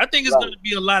Alshon Jeffrey. I think it's going to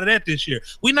be a lot of that this year.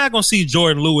 We're not going to see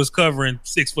Jordan Lewis covering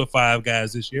 6'5"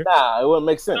 guys this year. Nah, it wouldn't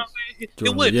make sense.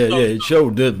 It would. Yeah, it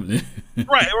showed different.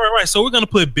 Right. So we're going to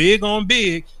put big on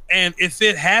big, and if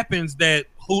it happens that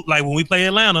like when we play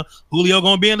Atlanta, Julio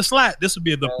going to be in the slot, this would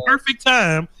be the perfect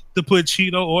time to put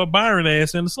Cheeto or Byron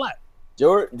ass in the slot.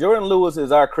 Jordan Lewis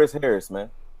is our Chris Harris, man.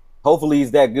 Hopefully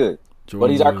he's that good. But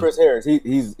he's our Chris Harris.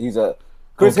 He's a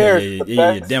Chris Harris.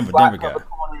 Yeah, Denver guy.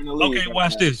 Okay,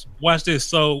 watch this.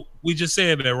 So we just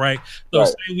said that, right? So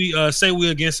say we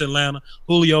against Atlanta,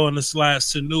 Julio in the slot,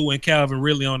 Sanu and Calvin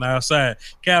Ridley on the outside.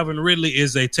 Calvin Ridley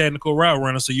is a technical route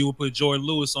runner, so you would put Jordan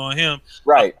Lewis on him.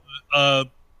 Right.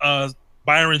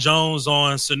 Byron Jones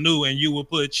on Sanu, and you would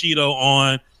put Cheeto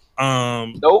on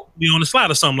be on the slot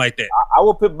or something like that. I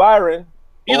would put Byron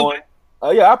Either on. way.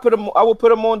 I would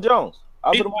put him on Jones.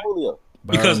 I'll put him on Julio.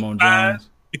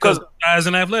 Because size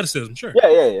and athleticism, sure.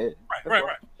 Yeah. Right.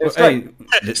 Hey,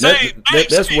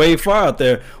 that's way far out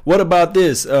there. What about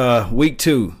this? Week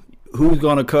 2, who's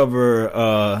going to cover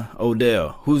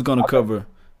Odell? Who's going to cover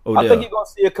Odell? I think you're going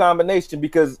to see a combination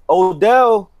because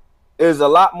Odell is a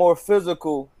lot more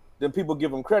physical than people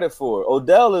give him credit for.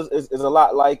 Odell is a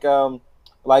lot like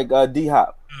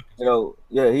D-Hop.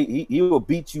 He will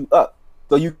beat you up.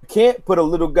 So you can't put a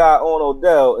little guy on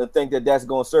Odell and think that that's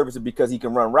going to service it because he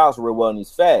can run routes real well and he's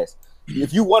fast.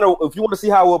 If you want to see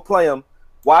how we'll play him,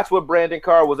 watch what Brandon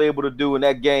Carr was able to do in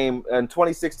that game in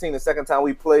 2016, the second time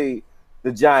we played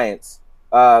the Giants.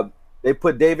 They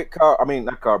put Brandon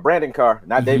Carr,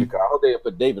 not David Carr. I hope they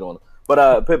put David on him,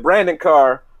 but put Brandon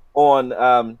Carr on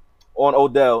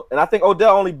Odell, and I think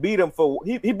Odell only beat him for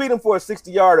he beat him for a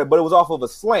 60-yarder, but it was off of a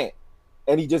slant.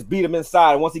 And he just beat him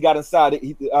inside. And once he got inside,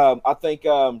 I think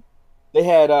they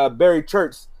had Barry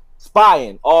Church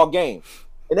spying all game.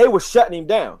 And they were shutting him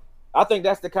down. I think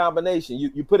that's the combination.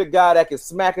 You put a guy that can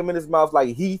smack him in his mouth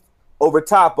like Heath over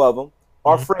top of him,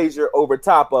 or Frazier over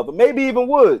top of him, maybe even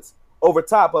Woods over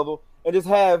top of him, and just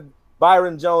have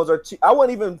Byron Jones I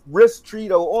wouldn't even risk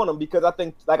Cheeto on him because I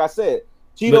think, like I said,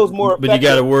 Cheeto's more effective. But you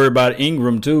got to worry about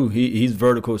Ingram too. He's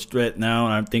vertical stretch now,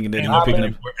 and I'm thinking that he's picking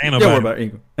up. Don't worry about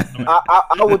Ingram.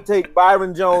 I would take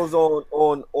Byron Jones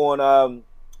on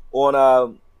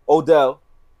Odell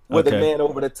with a man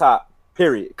over the top.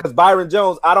 Period. Because Byron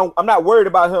Jones, I'm not worried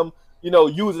about him,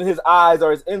 using his eyes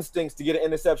or his instincts to get an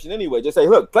interception anyway. Just say,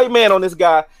 look, play man on this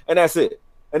guy, and that's it.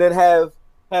 And then have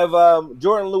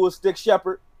Jordan Lewis stick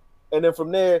Shepard, and then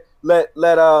from there let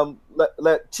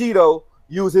Cheeto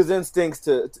use his instincts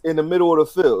to in the middle of the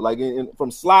field, like from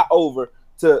slot over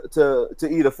to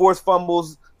either force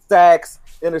fumbles, sacks,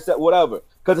 intercept, whatever.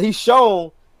 Because he's shown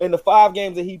in the 5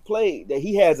 games that he played that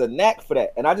he has a knack for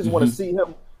that, and I just want to see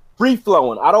him free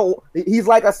flowing. He's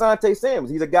like Asante Samuels.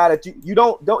 He's a guy that you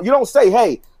don't say,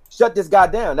 hey, shut this guy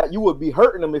down. That you would be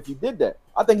hurting him if you did that.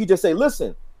 I think you just say,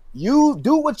 listen, you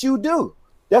do what you do.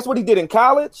 That's what he did in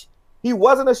college. He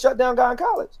wasn't a shutdown guy in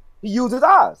college. He used his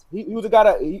eyes. He was a guy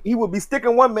that he would be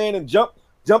sticking one man and jump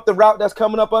the route that's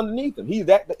coming up underneath him. He's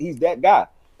that guy,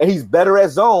 and he's better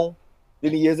at zone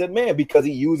than he is at man because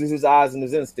he uses his eyes and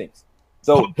his instincts.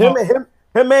 So him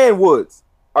and Woods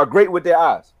are great with their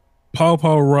eyes.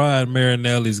 Paul Rod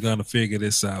Marinelli's gonna figure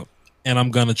this out, and I'm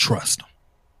gonna trust him.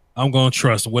 I'm gonna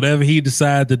trust him. Whatever he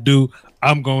decides to do,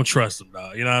 I'm gonna trust him,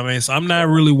 dog. You know what I mean? So I'm not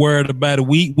really worried about it.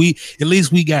 We at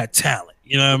least we got talent.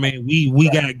 You know what I mean? We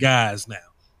got guys now.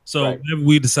 So whatever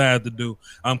we decide to do,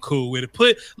 I'm cool with it.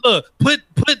 Put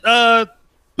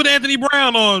Anthony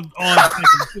Brown on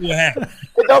see what happens.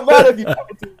 It don't matter if you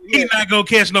He's not gonna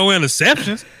catch no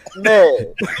interceptions.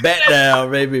 Man. Bat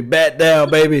down,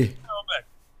 baby.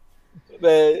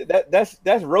 Man,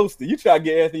 that's roasted. You try to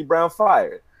get Anthony Brown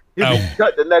fired. He'll be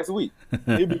cut the next week.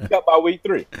 He'll be cut by week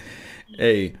 3.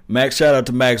 Hey, Max, shout out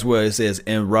to Maxwell. It says,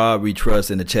 and Rob we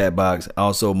trust in the chat box.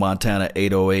 Also, Montana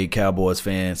 808 Cowboys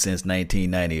fan since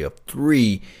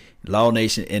 1993. Law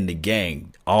Nation in the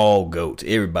gang. All goats.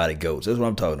 Everybody goats. That's what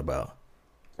I'm talking about.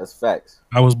 That's facts.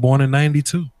 I was born in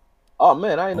 92. Oh,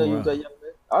 man, I didn't know you was that young man.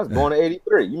 I was born in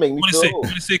 83. You make me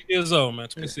 26 years old, man.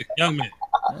 26. Young man.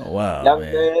 Oh, wow, young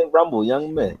man. Rumble,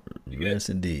 young man. Yes,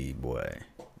 indeed, boy.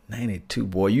 92,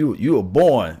 boy. You were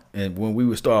born and when we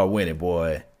would start winning,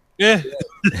 boy. Yeah.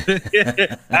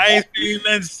 I ain't seen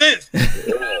nothing since.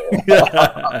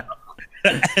 God,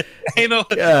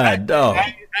 dog.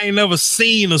 I ain't never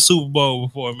seen a Super Bowl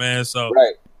before, man. So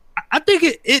right. I think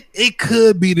it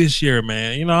could be this year,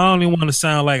 man. You know, I don't even want to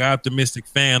sound like an optimistic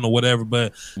fan or whatever,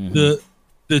 but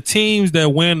the teams that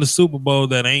win the Super Bowl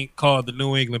that ain't called the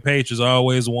New England Patriots are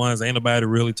always the ones ain't nobody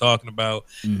really talking about,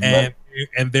 and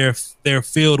they're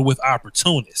filled with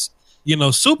opportunists. You know,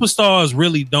 superstars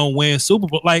really don't win Super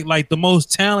Bowl. Like the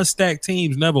most talent stacked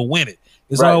teams never win it.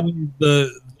 It's always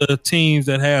the teams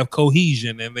that have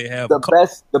cohesion and they have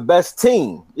the best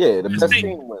team. Yeah, the best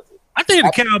team wins it. I think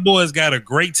the Cowboys got a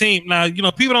great team. Now, you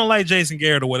know, people don't like Jason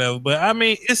Garrett or whatever, but I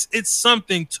mean, it's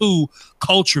something to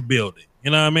culture building.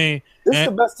 You know what I mean? This is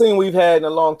the best team we've had in a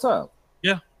long time.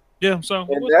 Yeah. So,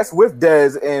 and that's with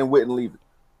Dez and Witten leaving.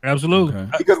 Absolutely.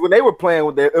 Okay. Because when they were playing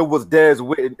with it was Dez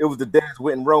Witten. It was the Dez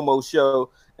Witten Romo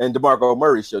show and DeMarco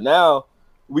Murray show. Now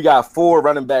we got 4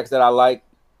 running backs that I like.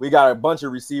 We got a bunch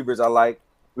of receivers I like.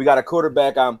 We got a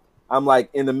quarterback I'm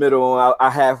like in the middle. I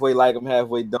halfway like him,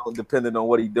 halfway don't, depending on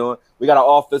what he's doing. We got an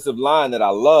offensive line that I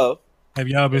love. Have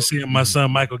y'all been seeing my son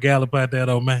Michael Gallup out there,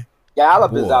 though, man?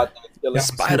 Gallup is out there.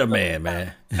 Spider-Man,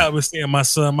 man. I've been seeing my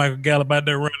son Michael Gallup out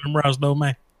there running them routes, though,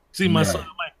 man. See my son,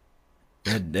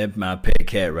 man. That's my pet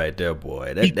cat right there,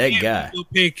 boy. That guy.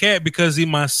 Pet cat because he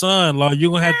my son, Law.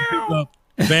 You're gonna have to pick up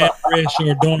Van Fresh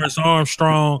or Dorrance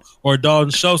Armstrong or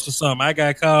Dalton Schultz or something. I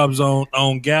got Cobbs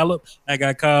on Gallup. I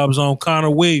got Cobbs on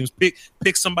Connor Williams. Pick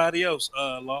somebody else,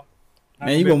 Law.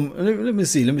 Man, you gonna let me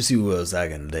see who else I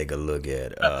can take a look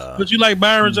at. But you like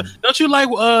Byron? Don't you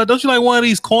like one of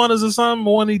these corners or something?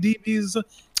 One of these DBs or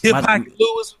something? Hip Pocket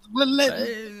Lewis.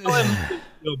 Let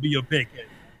he'll be your pick.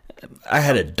 I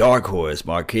had a dark horse,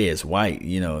 Marquez White.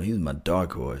 You know, he's my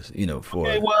dark horse. You know, for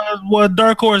well,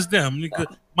 dark horse them.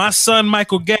 My son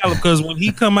Michael Gallup, because when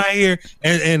he come out here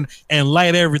and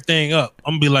light everything up,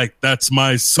 I'm gonna be like, that's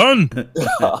my son.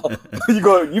 you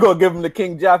gonna give him the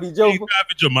King Jaffe Joe?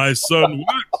 My son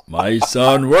works. My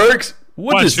son works.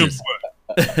 What is this?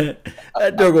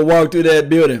 That dog will walk through that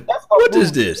building. What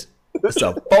is this? It's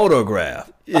a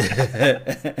photograph.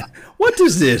 What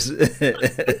is this?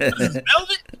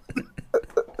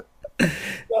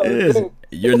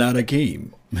 You're not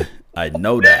Akeem. I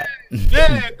know that.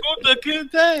 Yeah, go to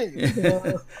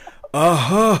Kente.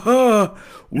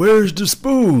 Where's the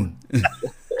spoon? You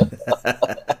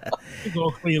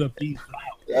gonna clean up these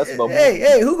flowers?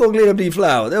 Hey, who gonna clean up these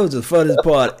flowers? That was the funnest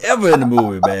part ever in the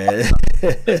movie, man.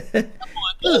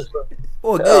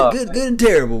 Boy, good and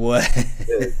terrible, boy.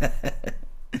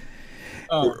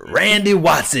 Randy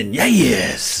Watson,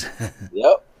 yes.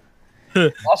 Yep.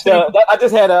 I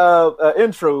just had a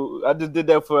intro. I just did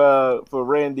that for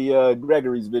Randy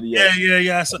Gregory's video.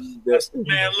 Yeah. So,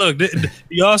 man, look,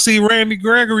 y'all see Randy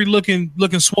Gregory looking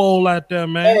swole out there,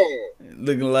 man.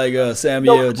 Looking like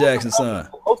Samuel L. Jackson's son.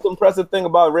 The most impressive thing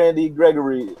about Randy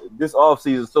Gregory this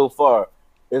offseason so far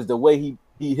is the way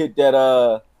he hit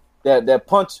that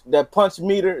punch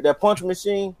meter, that punch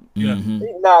machine. Yeah.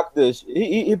 He knocked this.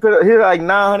 He put like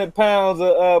 900 pounds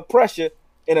of pressure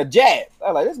in a jab.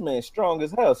 I like, this man's strong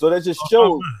as hell. So that just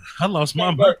shows. I lost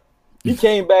my mind. He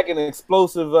came back in an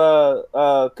explosive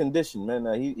condition, man.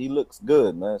 He looks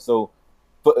good, man. So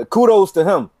kudos to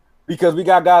him, because we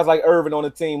got guys like Irvin on the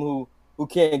team who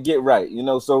can't get right, you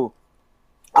know. So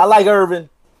I like Irvin.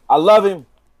 I love him.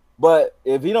 But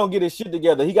if he don't get his shit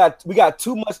together, we got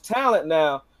too much talent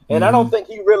now. And I don't think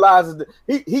he realizes that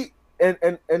he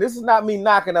and this is not me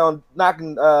knocking down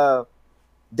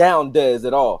Dez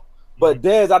at all. But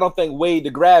Dez, I don't think weighed the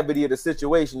gravity of the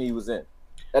situation he was in.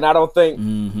 And I don't think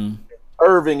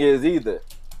Irving is either.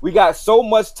 We got so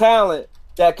much talent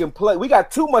that can play. We got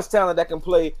too much talent that can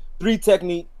play 3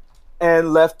 technique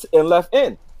and left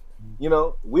end. You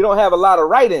know, we don't have a lot of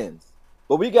right ends,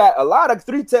 but we got a lot of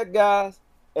 3 tech guys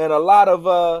and a lot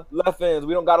of left ends.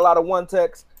 We don't got a lot of 1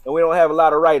 techs, and we don't have a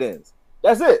lot of right ends.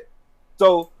 That's it.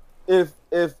 So if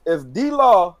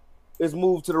D-Law is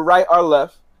moved to the right or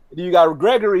left, you got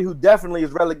Gregory, who definitely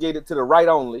is relegated to the right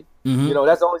only. You know,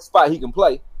 that's the only spot he can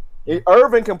play.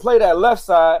 Irvin can play that left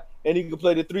side, and he can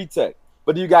play the 3 tech.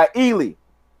 But you got Ely.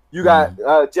 You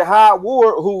got Jihad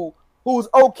Ward, who's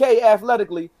okay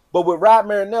athletically. But with Rod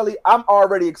Marinelli, I'm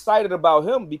already excited about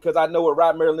him because I know what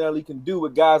Rod Marinelli can do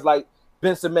with guys like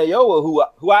Benson Mayowa,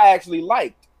 who I actually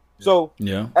liked. So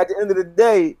at the end of the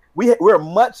day, we're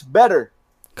much better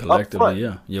collectively.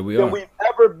 We are than we've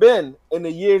ever been in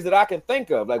the years that I can think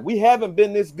of. Like, we haven't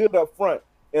been this good up front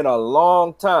in a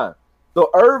long time. So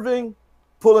Irving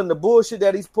pulling the bullshit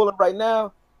that he's pulling right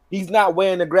now, he's not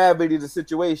weighing the gravity of the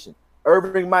situation.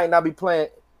 Irving might not be playing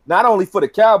not only for the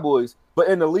Cowboys, but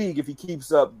in the league if he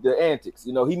keeps up the antics.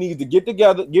 You know, he needs to get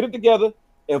it together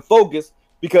and focus,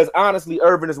 because honestly,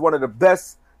 Irvin is one of the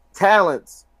best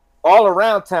talents, all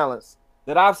around talents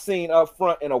that I've seen up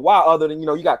front in a while. Other than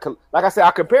you got like I said,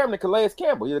 I compare him to Calais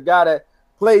Campbell. He's a guy that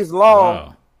plays long.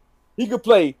 Wow. He could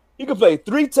play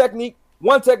 3 technique,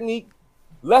 1 technique,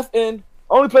 left end.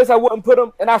 Only place I wouldn't put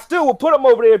him, and I still would put him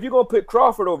over there. If you're gonna put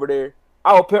Crawford over there,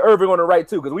 I will put Irving on the right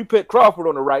too, because we put Crawford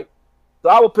on the right. So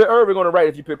I will put Irving on the right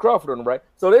if you put Crawford on the right.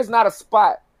 So there's not a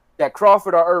spot that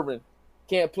Crawford or Irving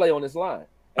can't play on this line.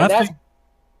 And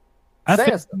I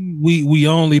think we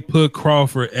only put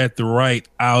Crawford at the right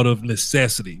out of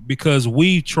necessity, because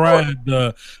we tried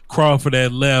Crawford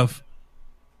at left,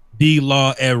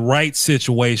 D-Law at right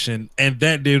situation, and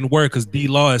that didn't work because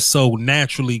D-Law is so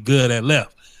naturally good at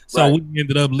left. So we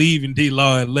ended up leaving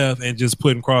D-Law at left and just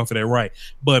putting Crawford at right.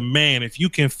 But, man, if you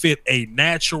can fit a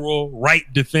natural right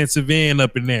defensive end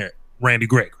up in there, Randy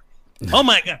Gregory. Oh,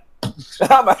 my God.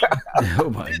 Oh,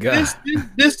 my God.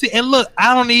 This and look,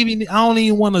 I don't even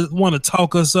want to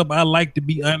talk us up. I like to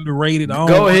be underrated.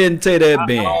 Go ahead and take that,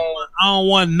 Ben. I don't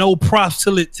want no props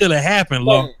till it happen,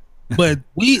 Lord. But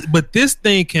this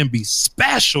thing can be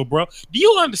special, bro. Do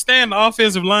you understand the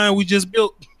offensive line we just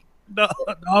built? The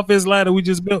offensive line that we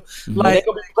just built. Like, they're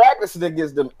gonna be practicing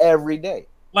against them every day.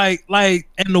 Like,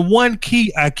 and the one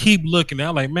key I keep looking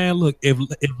at, like, man, look, if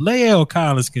Lael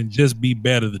Collins can just be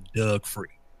better than Doug Free,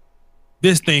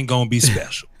 this thing gonna be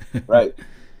special. Right.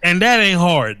 And that ain't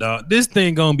hard, dog. This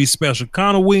thing gonna be special.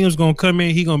 Connor Williams gonna come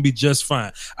in. He gonna be just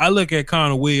fine. I look at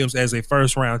Connor Williams as a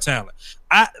first-round talent.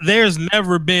 There's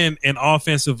never been an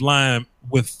offensive line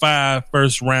with 5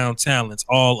 first-round talents,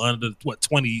 all under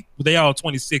 20. They all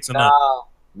 26 and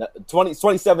under.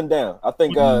 27 down. I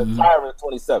think Tyron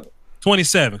 27.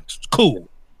 27. Cool.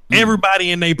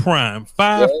 Everybody in their prime.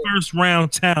 5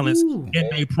 first-round talents in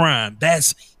their prime.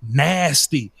 That's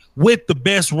nasty. With the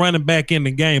best running back in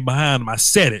the game behind him. I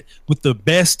said it. With the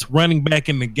best running back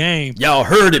in the game. Y'all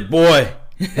heard it, boy.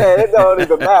 Yeah, it don't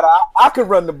even matter. I could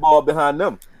run the ball behind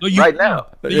them now.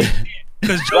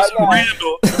 Because Joseph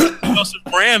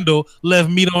Randall left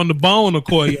meat on the bone,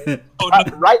 according.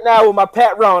 Right now with my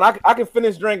Pat Rowan, I can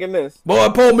finish drinking this. Boy,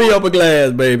 pull me up a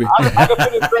glass, baby. I can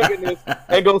finish drinking this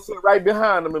and go sit right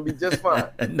behind them and be just fine.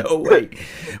 No way.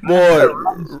 Boy,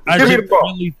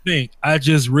 I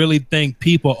just really think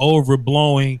people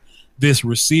overblowing this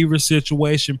receiver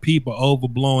situation, people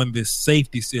overblowing this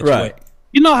safety situation. Right.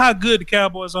 You know how good the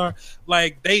Cowboys are?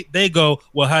 Like, they go,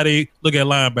 well, how they look at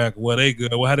linebacker? Well, they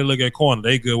good. Well, how they look at corner?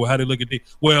 They good. Well, how they look at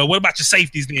well, what about your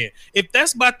safeties then? If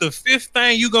that's about the 5th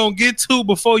thing you're going to get to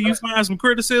before you find some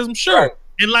criticism, sure.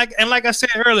 Right. And like I said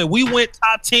earlier, we went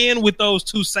top 10 with those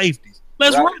 2 safeties.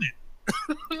 Let's run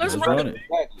it. Let's run it.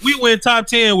 We went top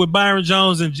 10 with Byron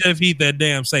Jones and Jeff Heath at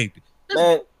damn safety.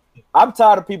 Man, I'm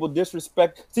tired of people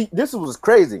disrespect. See, this was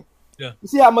crazy. Yeah. You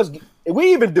see how much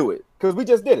we even do it because we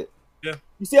just did it. Yeah.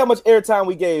 You see how much airtime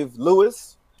we gave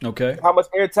Lewis? Okay. How much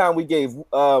airtime we gave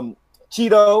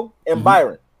Cheeto and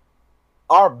Byron?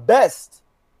 Our best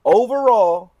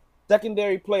overall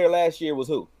secondary player last year was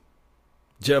who?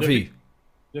 Jeff Heath.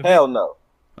 Hell no.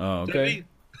 Oh, okay.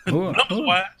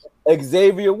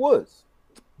 Xavier Woods.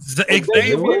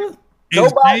 Xavier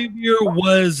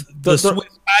was the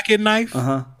Swiss pocket knife.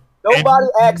 Nobody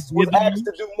was asked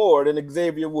to do more than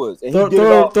Xavier Woods. And throw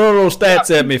those stats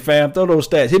at me, fam. Throw those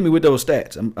stats. Hit me with those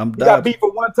stats. I'm he got beat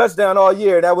for 1 touchdown all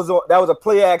year. That was a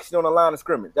play action on the line of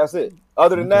scrimmage. That's it.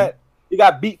 Other than that, he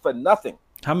got beat for nothing.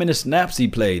 How many snaps he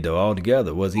played though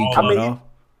altogether? Was he coming off?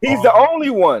 He's the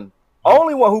only one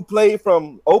who played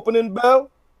from opening bell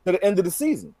to the end of the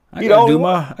season. I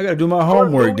gotta do my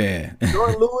homework then.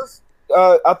 Jordan Lewis,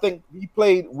 I think he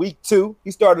played week 2.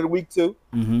 He started week 2.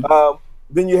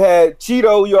 Then you had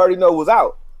Cheeto, you already know was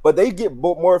out. But they get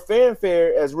more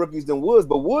fanfare as rookies than Woods.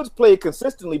 But Woods played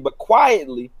consistently but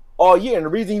quietly all year. And the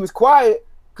reason he was quiet,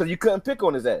 because you couldn't pick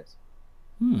on his ass.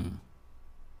 I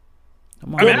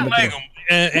like him.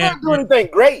 He didn't do anything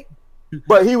great.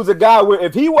 But he was a guy where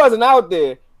if he wasn't out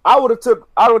there, I would have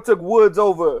took Woods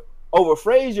over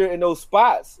Frazier in those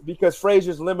spots because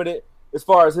Frazier's limited as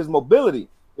far as his mobility.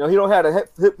 You know, he don't have a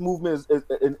hip movement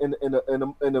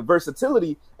and a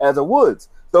versatility as a Woods.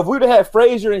 So if we'd have had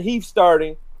Frazier and Heath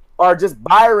starting, or just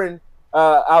Byron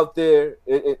out there,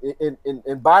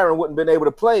 and Byron wouldn't have been able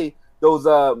to play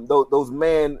those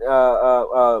man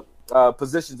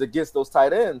positions against those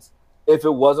tight ends if it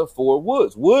wasn't for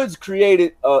Woods. Woods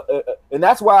created, and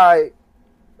that's why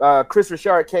Chris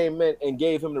Richard came in and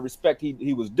gave him the respect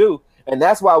he was due, and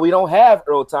that's why we don't have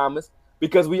Earl Thomas,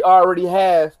 because we already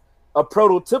have a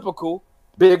prototypical,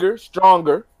 bigger,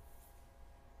 stronger.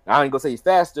 I ain't gonna say he's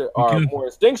faster or more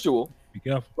instinctual,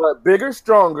 but bigger,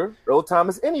 stronger Earl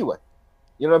Thomas anyway.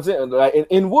 You know what I'm saying? Like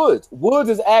in Woods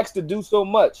is asked to do so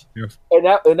much, and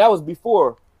that was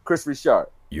before Chris Richard.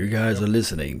 You guys are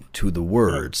listening to the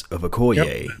words of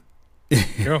Okoye.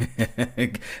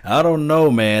 Yep. I don't know,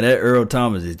 man. That Earl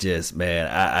Thomas is just, man.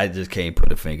 I just can't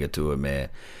put a finger to it, man.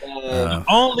 The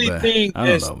only thing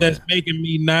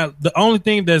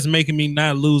that's making me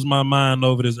not lose my mind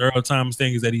over this Earl Thomas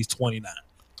thing is that he's 29.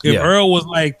 If Earl was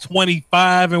like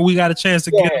 25 and we got a chance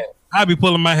to get him, I'd be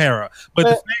pulling my hair out. But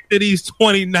the fact that he's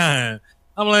 29,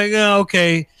 I'm like,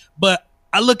 okay. But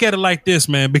I look at it like this,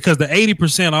 man, because the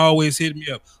 80% always hit me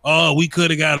up. Oh, we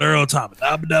could have got Earl Thomas.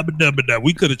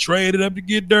 We could have traded up to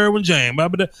get Derwin James.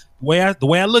 The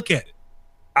way I look at it,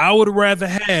 I would rather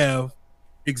have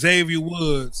Xavier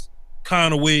Woods,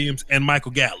 Connor Williams, and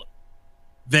Michael Gallup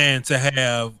than to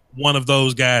have one of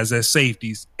those guys as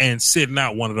safeties and sitting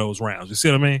out one of those rounds. You see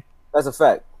what I mean? That's a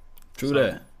fact. True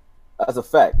that. That's a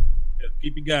fact. Yeah,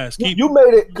 keep your guys. You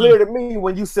made it clear to me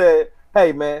when you said,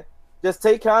 hey, man, just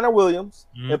take Connor Williams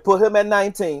and put him at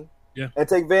 19 and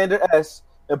take Vander Esch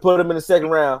and put him in the second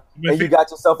round, and you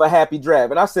got yourself a happy draft.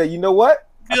 And I said, you know what?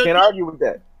 I can't argue with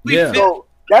that. Yeah. So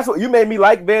that's what you made me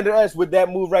like Vander Esch with that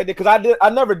move right there, because I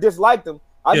never disliked him.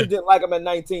 I just didn't like him at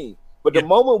 19. But the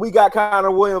moment we got Connor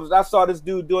Williams, I saw this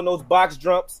dude doing those box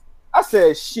jumps. I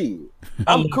said, shit,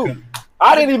 I'm cool.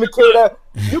 I didn't even care that.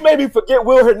 You made me forget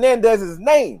Will Hernandez's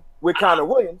name with Connor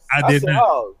Williams. I said,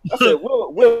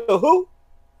 Will who?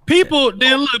 People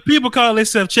call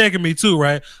themselves checking me too,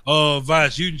 right? Oh,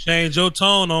 Voch, you can change your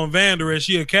tone on Vander Esch.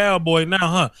 She a Cowboy now,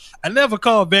 huh? I never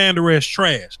called Vander Esch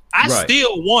trash. I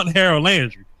still want Harold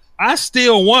Landry. I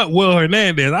still want Will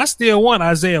Hernandez. I still want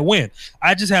Isaiah Wynn.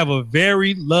 I just have a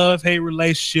very love-hate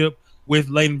relationship with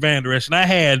Leighton Vander Esch, and I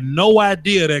had no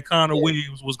idea that Connor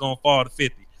Williams was going to fall to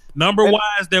 50.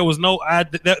 Number-wise, there was no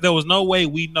way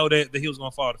we know that he was going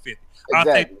to fall to 50. Exactly. I'll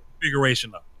take the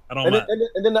configuration up. I don't mind.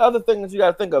 And then the other thing that you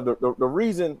got to think of, the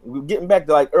reason, getting back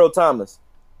to like Earl Thomas,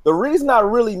 the reason I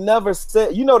really never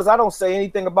said, you notice I don't say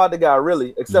anything about the guy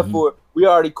really, except for we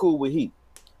already cool with Heat.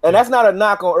 And that's not a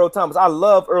knock on Earl Thomas. I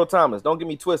love Earl Thomas. Don't get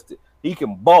me twisted. He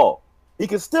can ball. He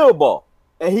can still ball.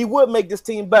 And he would make this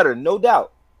team better, no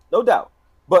doubt. No doubt.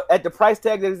 But at the price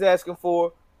tag that he's asking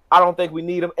for, I don't think we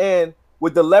need him. And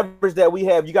with the leverage that we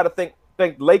have, you got to think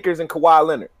Lakers and Kawhi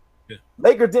Leonard. Yeah.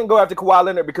 Lakers didn't go after Kawhi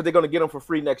Leonard because they're going to get him for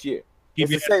free next year. It's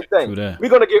the same thing. We're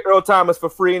going to get Earl Thomas for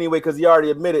free anyway because he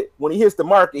already admitted when he hits the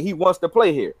market, he wants to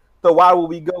play here. So why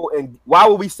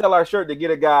would we sell our shirt to get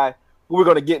a guy who we're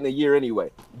going to get in a year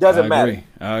anyway? Doesn't matter.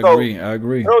 I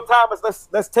agree. Earl Thomas,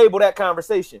 let's table that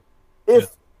conversation. If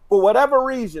for whatever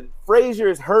reason Frazier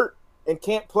is hurt and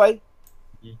can't play,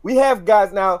 we have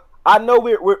guys now. I know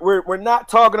we're not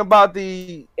talking about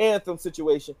the Anthem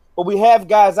situation, but we have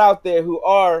guys out there who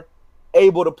are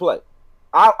able to play.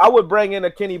 I would bring in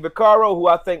a Kenny Vaccaro, who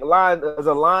I think is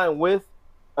aligned with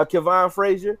a Kevon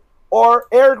Frazier, or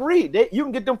Eric Reed. You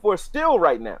can get them for a steal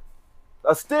right now.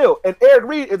 A steal. And Eric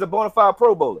Reed is a bona fide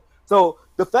Pro Bowler. So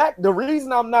the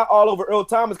reason I'm not all over Earl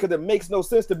Thomas, because it makes no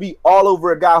sense to be all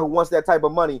over a guy who wants that type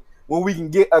of money when we can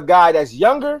get a guy that's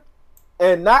younger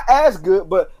and not as good.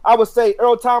 But I would say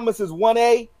Earl Thomas is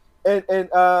 1A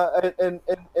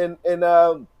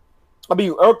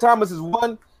Earl Thomas is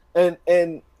 1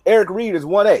 and Eric Reed is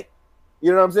 1A.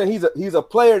 You know what I'm saying? He's a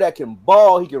player that can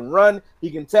ball, he can run,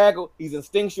 he can tackle, he's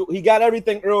instinctual. He got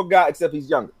everything Earl got except he's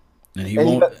younger. And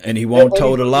he won't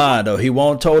toe the line though. He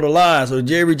won't toe the line. So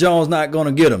Jerry Jones not going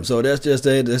to get him. So that's just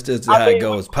how it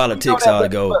goes. Politics how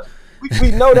it goes.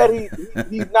 We know that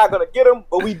he's not going to get him,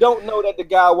 but we don't know that the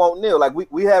guy won't kneel. Like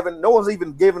we haven't. No one's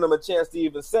even given him a chance to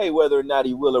even say whether or not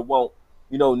he will or won't.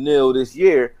 Kneel this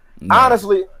year. No.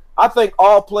 Honestly, I think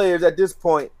all players at this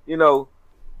point,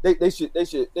 they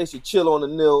should chill on the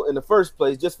nil in the first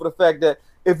place, just for the fact that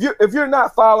if you're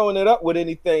not following it up with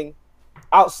anything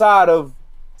outside of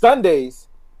Sundays,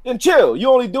 then chill.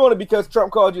 You're only doing it because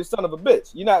Trump called you a son of a bitch.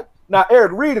 You're not. Now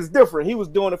Eric Reed is different. He was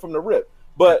doing it from the rip.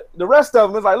 But the rest of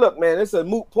them is like, look, man, it's a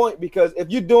moot point because if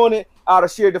you're doing it out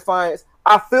of sheer defiance,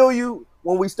 I feel you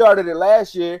when we started it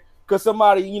last year because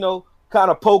somebody, kind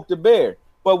of poked the bear.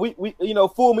 But we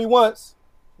fool me once,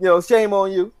 shame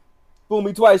on you. Fool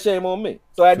me twice, shame on me.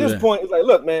 So at this point, it's like,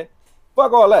 look, man,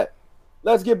 fuck all that.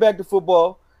 Let's get back to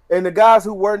football. And the guys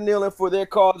who were kneeling for their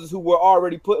causes, who were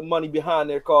already putting money behind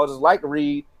their causes, like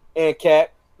Reed and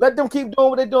Cap, let them keep doing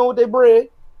what they're doing with their bread,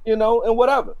 and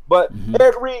whatever. But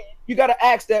Eric Reed, you got to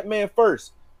ask that man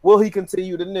first. Will he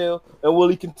continue to kneel, and will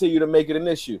he continue to make it an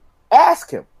issue?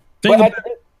 Ask him.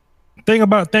 Thing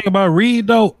about Reed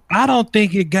though, I don't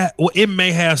think it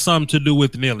may have something to do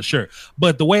with the kneeling shirt.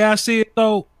 But the way I see it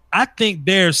though, I think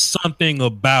there's something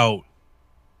about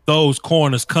those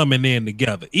corners coming in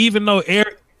together. Even though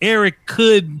Eric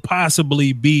could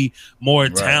possibly be more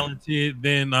talented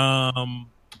than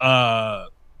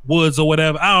Woods or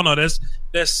whatever. I don't know.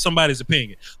 That's somebody's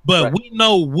opinion. But we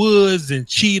know Woods and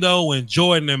Cheeto and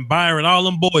Jordan and Byron, all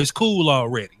them boys cool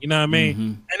already. You know what I mean? Mm-hmm.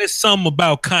 And it's something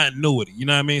about continuity. You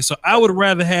know what I mean? So I would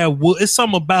rather have Woods. It's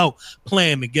something about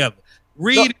playing together.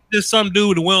 Reed is some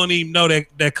dude that we don't even know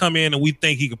that come in and we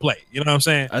think he could play. You know what I'm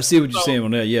saying? I see what you're saying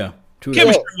on that. Yeah.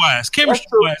 Chemistry-wise,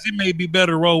 it may be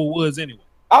better to roll with Woods anyway.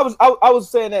 I was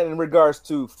saying that in regards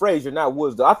to Frazier, not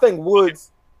Woods. Though I think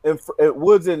Woods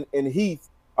and Heath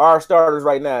are our starters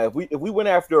right now. If we went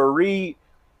after a Reed,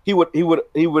 he would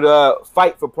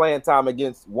fight for playing time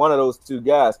against one of those two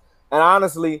guys. And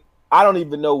honestly, I don't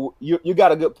even know. You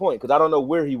got a good point because I don't know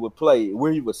where he would play,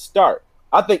 where he would start.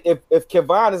 I think if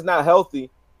Kevon is not healthy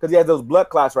because he has those blood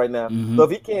clots right now, so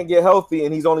if he can't get healthy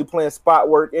and he's only playing spot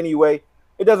work anyway,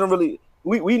 it doesn't really.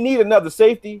 We need another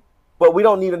safety, but we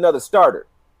don't need another starter.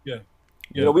 Yeah.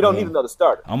 You know, we don't need another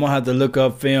starter. I'm gonna have to look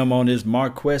up film on this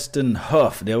Marqueston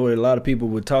Huff. There were a lot of people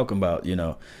were talking about. You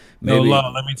know, maybe.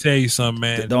 No, let me tell you something,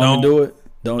 man. Don't do it.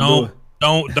 Don't do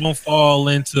it. Don't fall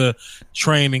into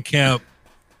training camp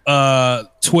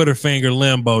Twitter finger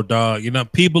limbo, dog. You know,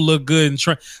 people look good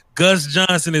in Gus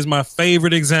Johnson is my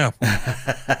favorite example.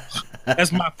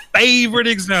 That's my favorite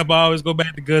example. I always go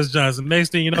back to Gus Johnson.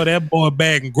 Next thing you know, that boy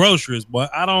bagging groceries, boy.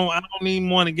 I don't even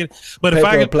want to get. But paper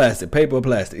if I or plastic. But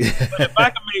if I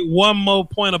can make one more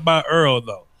point about Earl,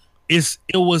 though, it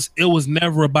was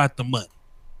never about the money.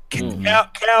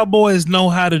 Cowboys know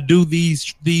how to do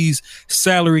these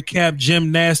salary cap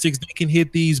gymnastics. They can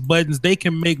hit these buttons. They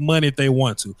can make money if they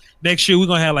want to. Next year we're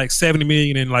gonna have like $70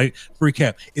 million in like free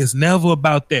cap. It's never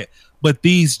about that. But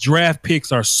these draft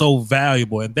picks are so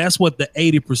valuable, and that's what the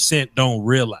 80% don't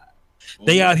realize.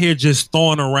 They out here just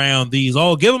throwing around these.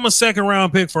 Oh, give them a second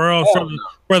round pick for Earl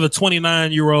for the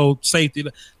 29-year-old safety.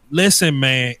 Listen,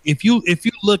 man, if you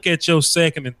look at your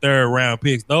second and third round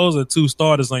picks, those are two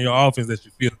starters on your offense that you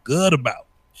feel good about.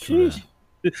 You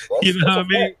know what I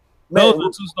mean? Those are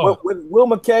two starters. With Will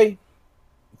McKay,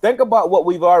 think about what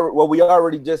we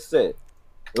already just said.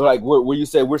 Like where you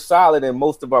say we're solid in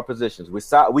most of our positions.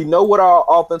 We know what our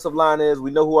offensive line is.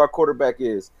 We know who our quarterback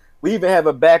is. We even have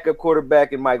a backup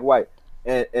quarterback in Mike White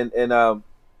and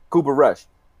Cooper Rush.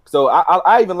 So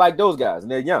I even like those guys,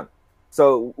 and they're young.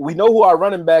 So we know who our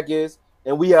running back is,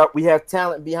 and we have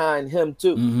talent behind him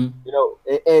too. You know,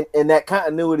 and that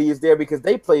continuity is there because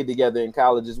they played together in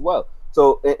college as well.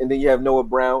 So and then you have Noah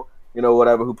Brown, you know,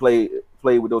 whatever, who played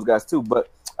with those guys too. But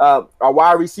our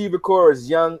wide receiver core is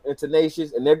young and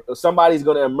tenacious, and somebody's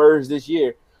going to emerge this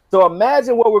year. So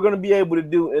imagine what we're going to be able to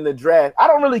do in the draft. I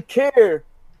don't really care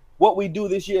what we do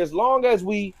this year as long as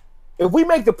if we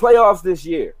make the playoffs this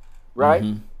year, right?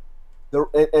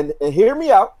 And hear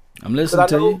me out. I'm listening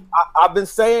to you. I've been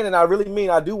saying, and I really mean,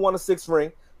 I do want a 6th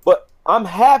ring, but I'm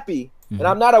happy, and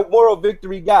I'm not a moral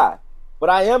victory guy, but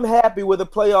I am happy with a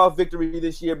playoff victory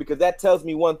this year because that tells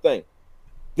me one thing.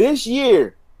 This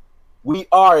year, we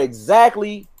are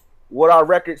exactly what our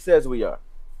record says we are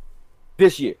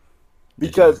this year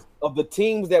because of the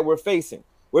teams that we're facing.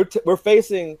 We're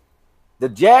facing the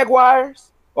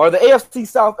Jaguars or the AFC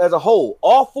South as a whole,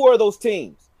 all 4 of those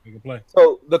teams. You can play.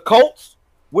 So the Colts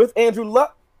with Andrew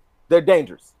Luck, they're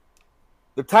dangerous.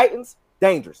 The Titans,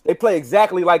 dangerous. They play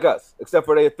exactly like us, except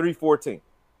for they're 3-4 team.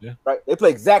 Yeah. Right? They play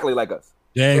exactly like us.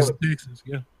 Jags, Texans,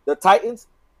 yeah. The Titans,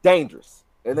 dangerous.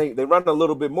 And they run a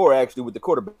little bit more, actually, with the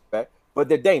quarterback, but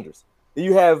they're dangerous. Then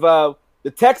you have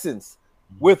the Texans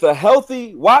with a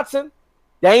healthy Watson,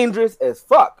 dangerous as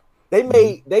fuck. They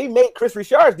made Chris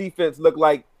Richard's defense look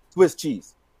like Swiss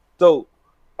cheese. So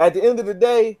at the end of the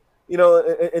day, you know,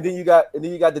 and then you got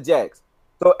the Jags.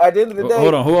 So at the end of the day,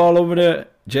 hold on, who all over there?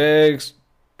 Jags,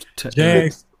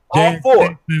 all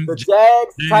 4. The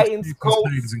Jags, Titans,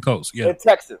 Colts, yeah, and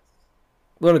Texans.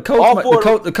 Well,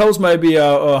 the Colts might be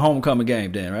our homecoming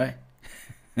game then, right?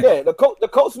 Yeah, the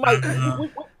Colts might.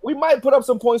 We might put up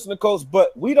some points in the Colts,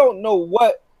 but we don't know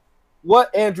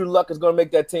what Andrew Luck is going to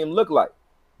make that team look like.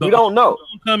 We don't know. The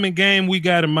homecoming game we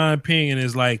got, in my opinion,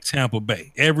 is like Tampa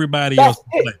Bay. Everybody else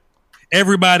can play.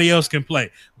 Everybody else can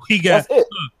play. We got. Look,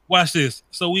 watch this.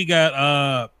 So we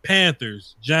got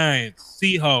Panthers, Giants,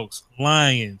 Seahawks,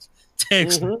 Lions,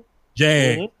 Texans,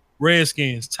 Jags,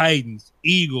 Redskins, Titans,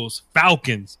 Eagles,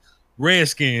 Falcons,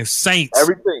 Redskins, Saints,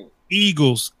 everything.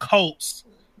 Eagles, Colts.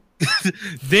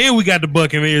 Then we got the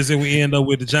Buccaneers, and we end up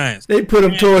with the Giants. They put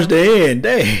them towards the end.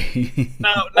 Dang.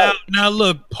 Now,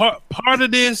 look. Part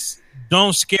of this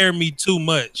don't scare me too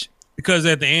much because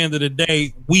at the end of the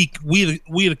day, we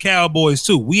the Cowboys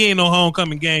too. We ain't no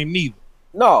homecoming game neither.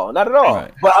 No, not at all.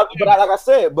 Right. But like I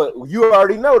said, but you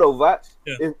already know though, Vach.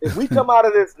 Yeah. If we come out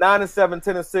of this 9-7,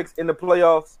 10-6 in the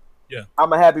playoffs, yeah,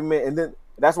 I'm a happy man. And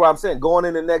that's why I'm saying going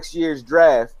into next year's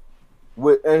draft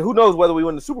and who knows whether we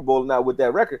win the Super Bowl or not with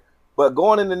that record, but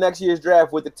going into next year's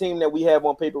draft with the team that we have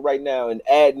on paper right now and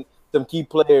adding some key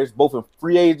players both in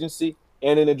free agency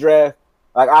and in the draft,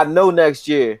 like I know next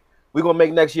year we're gonna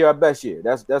make next year our best year.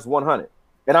 That's 100.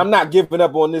 And I'm not giving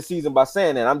up on this season by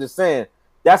saying that. I'm just saying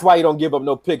that's why you don't give up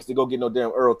no picks to go get no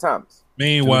damn Earl Thomas.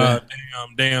 Meanwhile,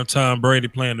 damn Tom Brady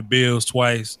playing the Bills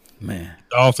twice. Man.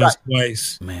 Dolphins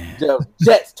twice. Man.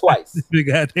 Jets twice. The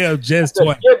goddamn Jets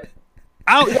twice.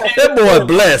 That boy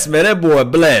blessed, man. That boy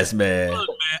blessed, man. Look,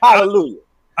 man, Hallelujah.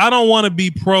 I don't want to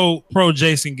be pro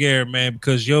Jason Garrett, man,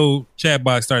 because your chat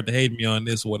box started to hate me on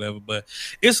this or whatever. But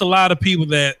it's a lot of people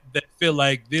that feel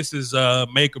like this is a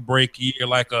make or break year,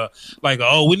 like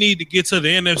oh, we need to get to the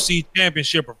NFC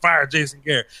Championship or fire Jason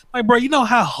Garrett. Like, bro, you know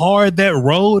how hard that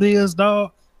road is,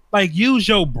 dog. Like, use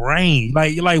your brain.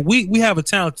 Like we have a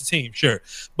talented team, sure,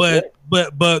 but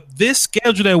this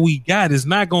schedule that we got is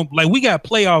not going. Like, we got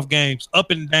playoff games up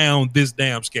and down this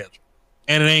damn schedule,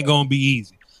 and it ain't gonna be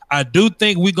easy. I do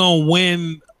think we're gonna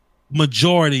win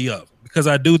majority of it because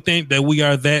I do think that we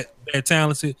are that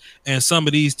talented, and some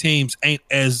of these teams ain't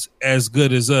as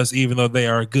good as us, even though they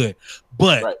are good.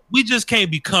 But we just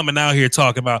can't be coming out here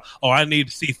talking about, oh, I need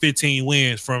to see 15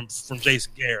 wins from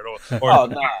Jason Garrett or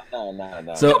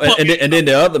no. So and then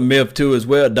the other myth too as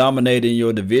well, dominating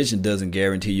your division doesn't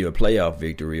guarantee you a playoff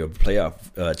victory or playoff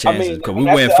chances. Because we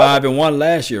went 5-1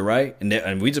 last year, right?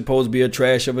 And we supposed to be a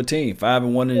trash of a team.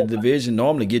 5-1 in the division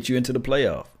normally gets you into the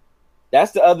playoff.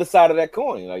 That's the other side of that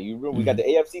coin. Like we got the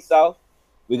AFC South,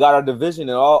 we got our division,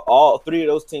 and all three of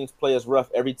those teams play us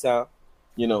rough every time.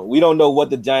 You know, we don't know what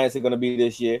the Giants are going to be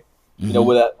this year. You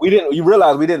know, you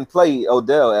realize we didn't play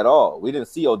Odell at all. We didn't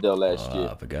see Odell last year.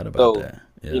 I forgot about that.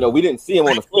 Yeah. You know, we didn't see him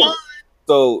on the field.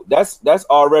 So that's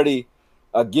already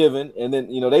a given. And then,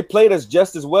 you know, they played us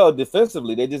just as well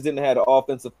defensively. They just didn't have the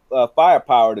offensive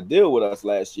firepower to deal with us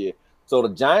last year. So the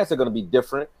Giants are going to be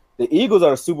different. The Eagles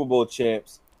are the Super Bowl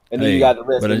champs. And then you got the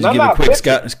rest. But I'll just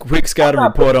give a quick scouting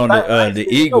report on the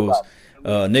Eagles.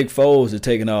 Nick Foles is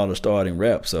taking all the starting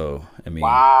reps, so I mean,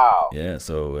 wow, yeah.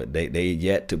 So they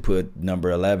yet to put number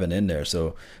 11 in there.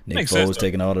 So Nick Makes Foles sense,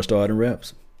 taking all the starting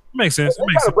reps. Makes sense. They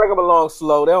gotta bring him along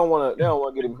slow. They don't want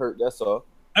to get him hurt. That's all.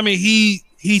 I mean,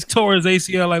 he tore his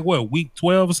ACL like what, week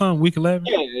 12 or something, week 11.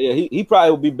 Yeah. He probably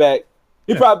will be back.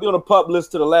 He probably be on the pup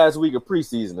list to the last week of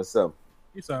preseason or something.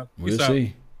 We'll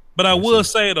see. But I will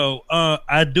say though,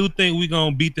 I do think we're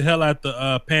gonna beat the hell out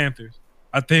the Panthers.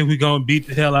 I think we're going to beat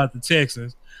the hell out the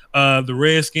Texans. The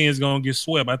Redskins going to get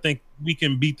swept. I think we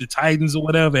can beat the Titans or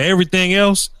whatever. Everything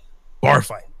else, bar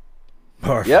fight.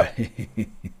 Yep.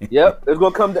 It's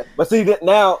going to come down. But see,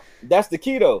 now that's the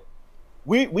key, though.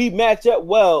 We match up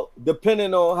well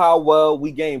depending on how well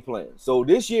we game plan. So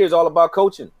this year is all about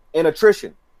coaching and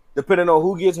attrition, depending on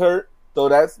who gets hurt. So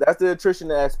that's the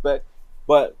attrition aspect.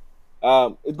 But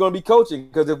it's going to be coaching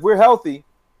because if we're healthy,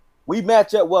 we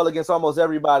match up well against almost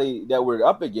everybody that we're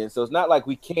up against. So it's not like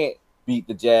we can't beat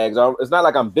the Jags. It's not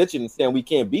like I'm bitching and saying we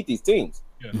can't beat these teams.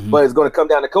 Yeah. But it's going to come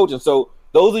down to coaching. So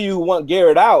those of you who want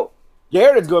Garrett out,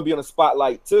 Garrett is going to be on the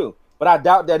spotlight too. But I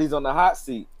doubt that he's on the hot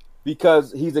seat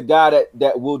because he's a guy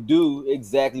that will do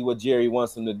exactly what Jerry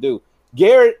wants him to do.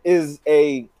 Garrett is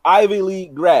a Ivy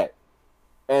League grad.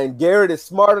 And Garrett is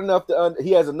smart enough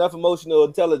he has enough emotional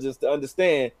intelligence to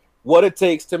understand what it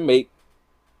takes to make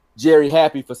Jerry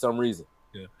happy for some reason,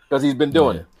 because he's been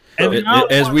doing it.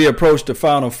 As we approach the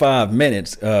final 5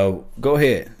 minutes, go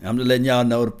ahead. I'm just letting y'all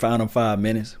know the final 5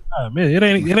 minutes. Man,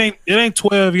 it ain't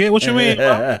 12 yet. What you mean,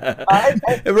 bro?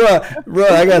 bro,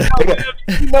 I got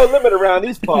no limit around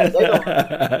these parts.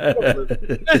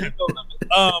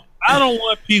 I don't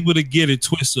want people to get it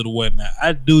twisted or whatnot.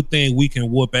 I do think we can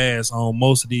whoop ass on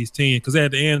most of these teams because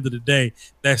at the end of the day,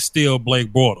 that's still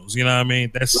Blake Bortles. You know what I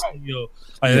mean? That's still.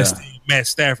 That's still Matt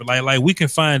Stafford. Like we can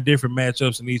find different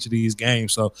matchups in each of these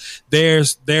games. So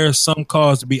there's some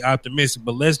cause to be optimistic,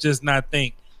 but let's just not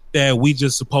think that we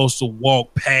just supposed to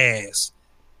walk past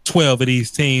 12 of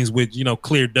these teams with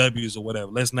clear W's or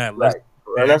whatever. Let's not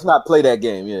play that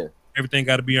game. Yeah, everything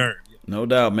got to be earned. No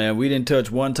doubt, man. We didn't touch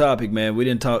one topic, man. We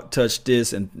didn't touch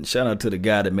this. And shout out to the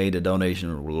guy that made the donation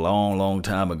a long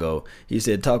time ago. He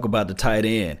said, talk about the tight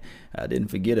end. I didn't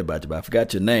forget about you, but I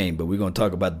forgot your name. But we're going to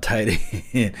talk about the tight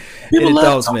end. Any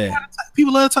thoughts, man?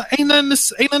 People love to talk. Ain't nothing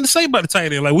to say about the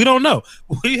tight end. Like, we don't know.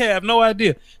 We have no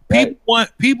idea.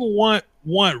 People want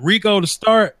Rico to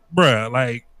start. Bruh,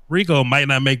 like, Rico might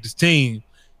not make this team.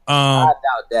 I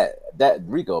doubt that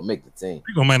Rico make the team.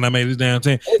 Rico might not make this damn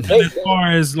team. And as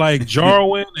far as like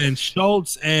Jarwin and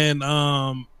Schultz and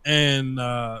and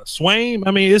Swain.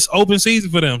 I mean, it's open season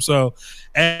for them. So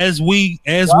as we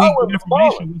get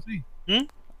information, we see.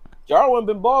 Jarwin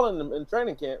been balling in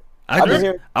training camp.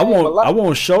 I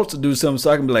want Schultz to do something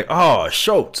so I can be like, oh,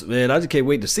 Schultz, man, I just can't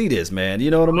wait to see this, man.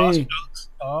 You know what I mean?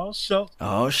 Oh,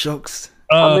 Schultz.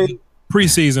 I mean,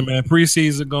 preseason, man.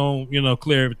 Preseason gonna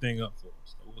clear everything up for us.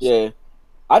 So yeah.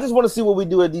 I just want to see what we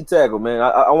do at D tackle, man.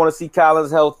 I want to see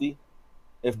Collins healthy.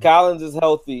 If Collins is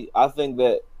healthy, I think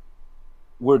that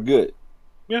we're good.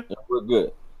 Yeah, we're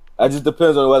good. It just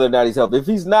depends on whether or not he's healthy. If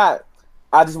he's not,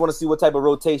 I just want to see what type of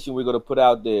rotation we're going to put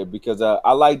out there because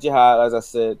I like Jihad, as I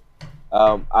said.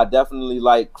 I definitely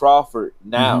like Crawford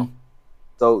now. Mm-hmm.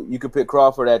 So you could pick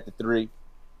Crawford at the 3.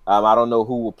 I don't know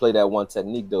who will play that one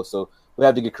technique, though. So we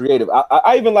have to get creative.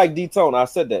 I even like D-Tone. I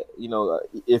said that.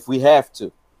 If we have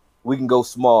to, we can go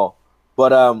small.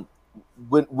 But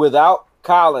without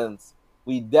Collins,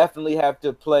 we definitely have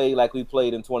to play like we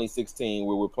played in 2016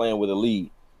 where we're playing with a lead,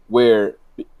 where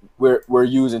we're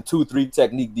using 2-3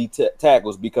 technique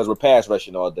tackles because we're pass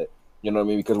rushing all day. You know what I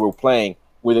mean? Because we're playing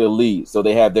with a lead, so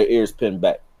they have their ears pinned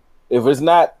back. If it's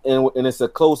not, and it's a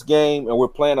close game, and we're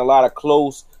playing a lot of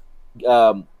close,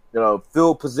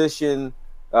 field position,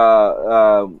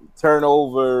 turnover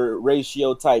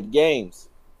ratio type games,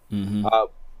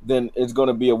 then it's going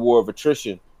to be a war of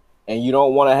attrition. And you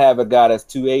don't want to have a guy that's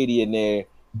 280 in there,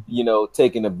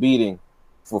 taking a beating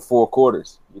for 4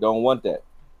 quarters. You don't want that.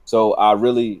 So I'm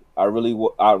really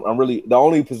the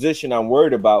only position I'm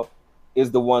worried about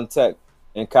is the one tech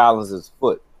and Collins'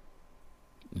 foot.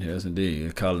 Yes,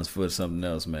 indeed. Collins' foot is something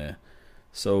else, man.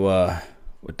 So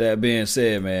with that being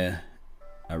said, man,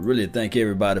 I really thank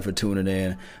everybody for tuning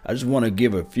in. I just want to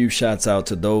give a few shouts out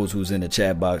to those who's in the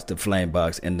chat box, the flame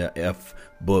box, and the F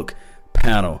book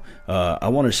panel. I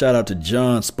want to shout out to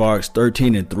John Sparks,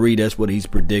 13-3. That's what he's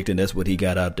predicting. That's what he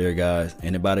got out there, guys.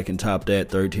 Anybody can top that,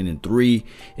 13-3.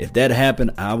 If that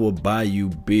happened, I will buy you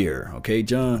beer. Okay,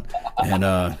 John?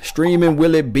 And Streaming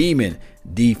Willie Beeman,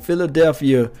 the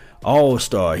Philadelphia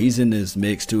All-Star. He's in this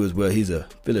mix too as well. He's a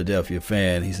Philadelphia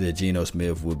fan. He said Geno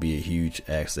Smith would be a huge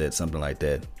asset, something like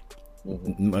that.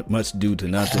 Much due to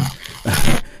nothing.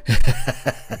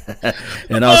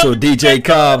 And also DJ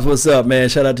Cobbs, what's up, man?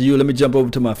 Shout out to you. Let me jump over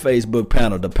to my Facebook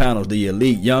panel. The panel's the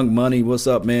Elite Young Money. What's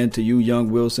up, man? To you, Young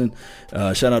Wilson.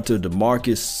 Shout out to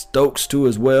DeMarcus Stokes too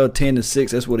as well. 10-6.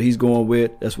 That's what he's going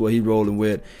with. That's what he's rolling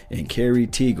with. And Kerry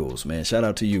Teagles, man. Shout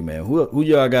out to you, man. Who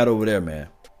y'all got over there, man?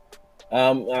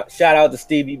 Shout out to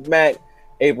Stevie Mack,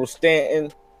 April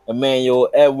Stanton, Emmanuel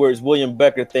Edwards. William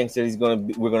Becker thinks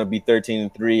that we're gonna be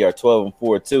 13-3 or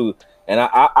 12-4 too. And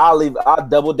I'll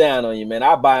double down on you, man.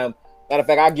 I'll buy him. Matter of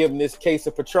fact, I'll give him this case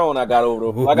of Patron I got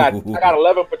over there. I got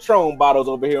 11 Patron bottles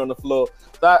over here on the floor.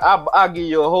 So I'll give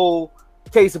you a whole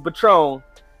case of Patron.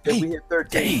 If we hit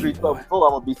 13-3, 12-4, I'm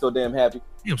gonna be so damn happy.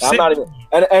 I'm not even,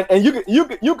 and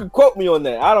you can quote me on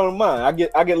that. I don't mind.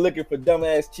 I get looking for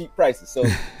dumbass cheap prices. So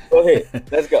go ahead,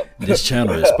 let's go. This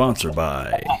channel is sponsored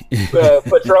by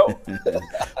Patron.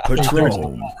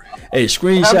 Patron. Hey,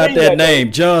 screenshot that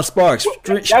name, John Sparks.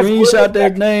 Screenshot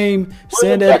that name.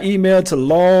 Send that email to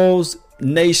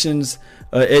lawsnations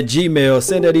at Gmail.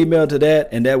 Send that email to that,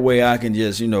 and that way I can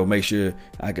just make sure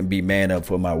I can be man up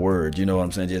for my word. You know what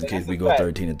I'm saying? Just in case we go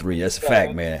 13-3. That's a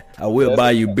fact, man. I will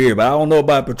buy you beer, but I don't know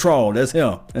about Patron. That's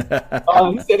him. He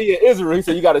said he in Israel. He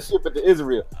said you got to ship it to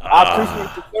Israel. I appreciate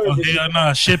the hell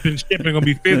nah. Shipping gonna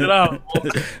be figured out.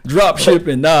 Drop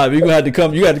shipping. Nah, you have to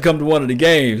come to one of the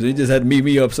games. You just had to meet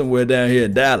me up somewhere down here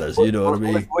in Dallas. You know what I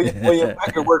mean? William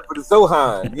Becker worked for the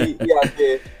Zohan. He out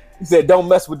there. He said, "Don't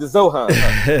mess with the Zohan."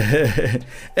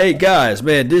 Hey guys,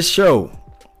 man, this show,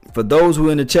 for those who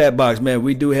are in the chat box, man,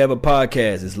 we do have a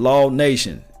podcast. It's Law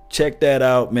Nation. Check that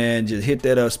out, man. Just hit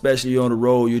that up, especially on the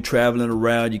road. You're traveling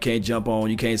around. You can't jump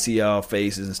on. You can't see our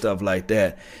faces and stuff like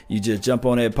that. You just jump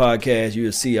on that podcast.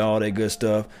 You'll see all that good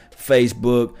stuff.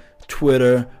 Facebook,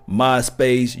 Twitter,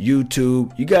 MySpace,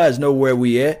 YouTube. You guys know where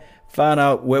we at. Find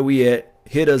out where we at.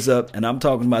 Hit us up, and I'm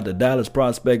talking about the Dallas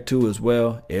prospect too as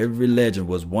well. Every legend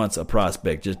was once a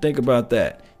prospect. Just think about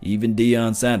that. Even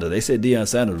Deion Sanders. They said Deion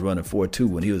Sanders was running 4.2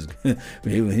 when he was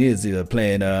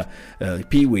playing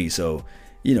Pee Wee. So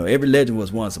every legend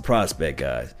was once a prospect,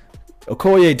 guys.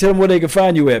 Okoye, tell them where they can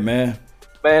find you at, man.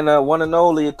 Man, one and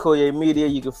only Okoye Media.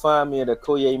 You can find me at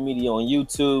Okoye Media on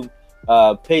YouTube,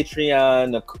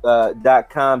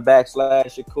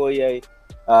 Patreon.com/Okoye.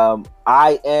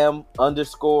 I am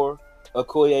 _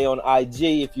 Okoye on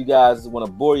IG. If you guys want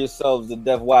to bore yourselves to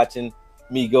death watching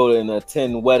me go and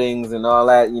attend weddings and all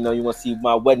that, you want to see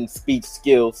my wedding speech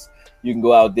skills, you can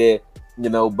go out there,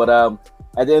 but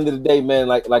at the end of the day, man,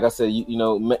 like I said, you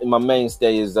know, my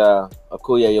mainstay is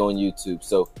Okoye on YouTube.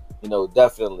 So, you know,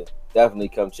 definitely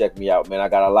come check me out, man. I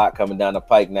got a lot coming down the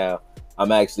pike now.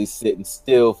 I'm actually sitting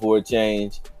still for a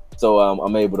change, so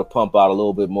I'm able to pump out a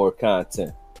little bit more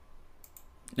content.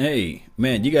 Hey,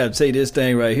 man, you got to say this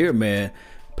thing right here, man.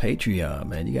 Patreon,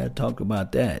 man. You got to talk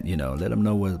about that. You know, let them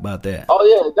know what's about that. Oh,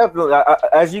 yeah, definitely.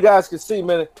 As you guys can see,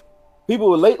 man,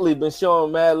 people lately been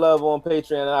showing mad love on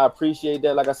Patreon, and I appreciate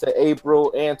that. Like I said,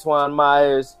 April, Antoine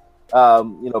Myers,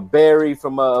 you know, Barry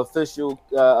from official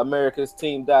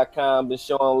AmericasTeam.com been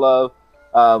showing love.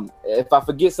 If I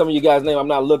forget some of you guys' name, I'm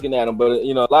not looking at them, but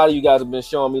you know, a lot of you guys have been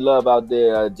showing me love out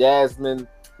there. Jasmine,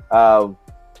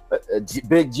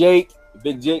 Big Jake,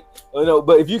 you know.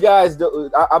 But if you guys do,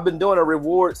 I've been doing a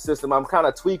reward system. I'm kind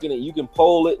of tweaking it. You can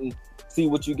poll it and see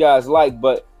what you guys like.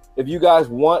 But if you guys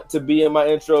want to be in my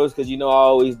intros, because you know I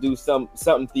always do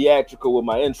something theatrical with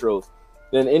my intros,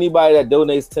 then anybody that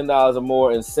donates $10 or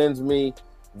more and sends me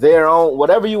their own,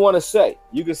 whatever you want to say.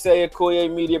 You can say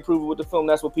Okoye media approval with the film.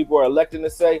 That's what people are electing to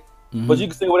say. Mm-hmm. But you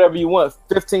can say whatever you want,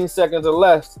 15 seconds or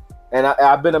less. And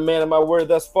I've been a man of my word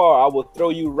thus far. I will throw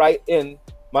you right in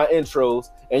my intros,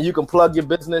 and you can plug your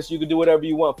business. You can do whatever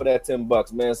you want for that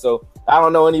 $10, man. So I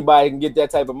don't know anybody can get that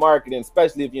type of marketing,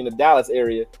 especially if you're in the Dallas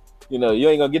area. You know, you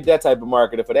ain't gonna get that type of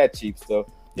marketing for that cheap stuff.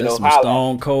 That's some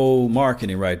stone cold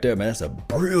marketing right there, man. That's a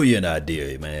brilliant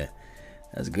idea, man.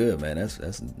 That's good, man.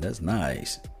 That's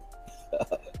nice.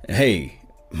 Hey,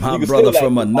 my brother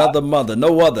from another mother,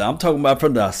 no other. I'm talking about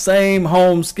from the same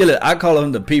home skillet. I call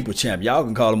him the people champ. Y'all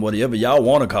can call him whatever y'all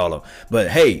want to call him. But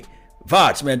hey,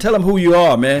 Vach, man, tell him who you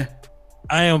are, man.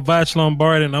 I am Vach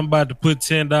Lombardi, and I'm about to put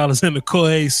 $10 in the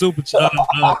Koei Super Chat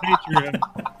Patreon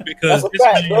because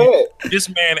this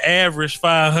man averaged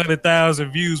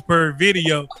 500,000 views per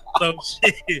video. So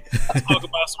shit, talk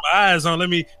about some eyes on. Let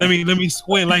me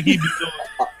squint like he be doing.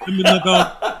 Let me look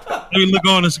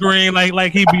on the screen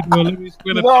like he be doing. Let me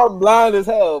squint. You know I'm blind as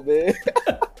hell, man.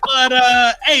 But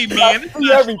hey man, it's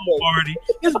Vach Lombardi.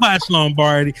 It's Vach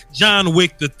Lombardi. John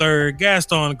Wick III,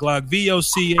 Gaston Glock,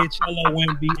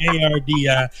 VOCHLOMBARDI.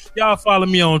 Y'all follow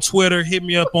me on Twitter. Hit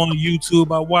me up on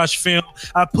YouTube. I watch film.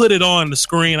 I put it on the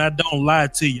screen. I don't lie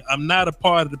to you. I'm not a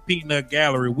part of the Peanut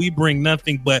Gallery. We bring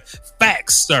nothing but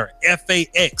facts, sir.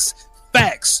 FAX.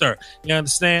 Facts, sir. You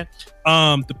understand?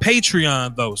 The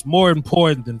Patreon, though, is more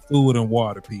important than food and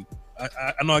water, people.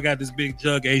 I know I got this big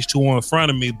jug H2O in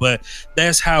front of me, but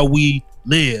that's how we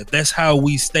live. That's how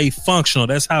we stay functional.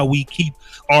 That's how we keep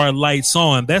our lights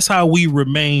on. That's how we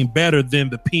remain better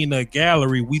than the Peanut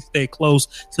Gallery. We stay close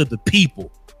to the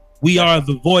people. We are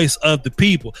the voice of the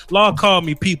people. Law called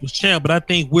me people's champ, but I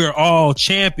think we're all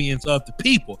champions of the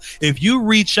people. If you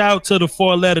reach out to the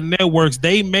 4-letter networks,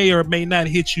 they may or may not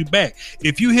hit you back.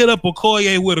 If you hit up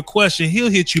Okoye with a question, he'll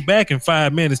hit you back in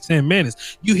 5 minutes, 10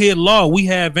 minutes. You hit Law, we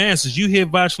have answers. You hit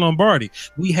Vach Lombardi,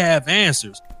 we have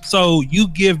answers. So you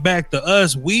give back to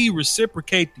us, we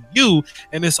reciprocate to you,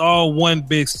 and it's all one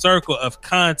big circle of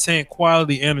content,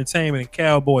 quality, entertainment, and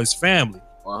Cowboys family.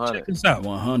 100. Check us out.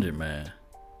 100, man.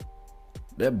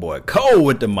 That boy cold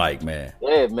with the mic, man.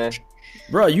 Yeah, man.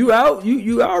 Bro, you out?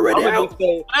 You already out?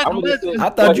 I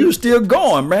thought you were still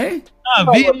going, man. Tear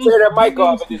that mic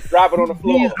off and just drop it on the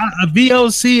floor.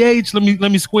 VOCH.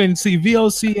 Let me squint and see.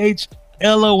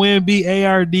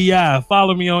 VOCHLOMBARDI.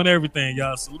 Follow me on everything,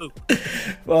 y'all. Salute.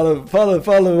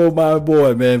 Follow my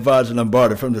boy, man, Vach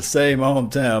Lombardi from the same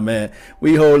hometown, man.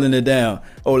 We holding it down.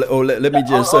 Let me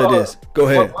just say this. Go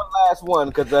ahead. One last one,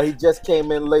 because he just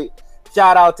came in late.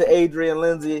 Shout out to Adrian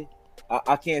Lindsay.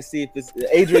 I can't see if it's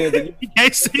Adrian. You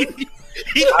can't see.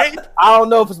 I don't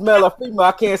know if it's male or female.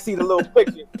 I can't see the little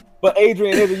picture. But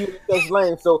Adrian is a unisex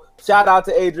name. So shout out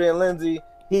to Adrian Lindsay.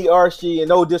 He or she, and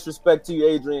no disrespect to you,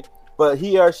 Adrian, but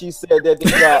he or she said that they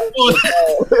got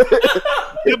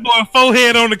your boy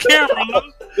forehead on the camera. I'm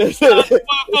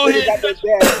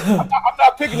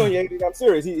not picking on you, Adrian. I'm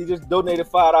serious. He just donated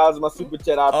 $5 in my super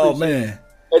chat. I appreciate it. Oh man.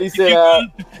 And he said,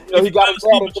 he got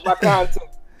added to my content.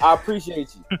 I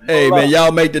appreciate you. Hey, man,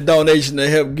 y'all make the donation to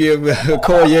help give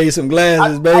Okoye some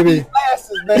glasses, baby.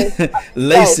 Glasses, man.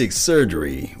 LASIK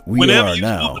surgery. Whenever you do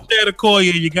that,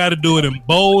 Okoye, you got to do it in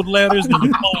bold letters, and the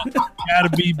font got to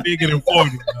be bigger than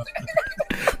 40.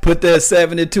 Put that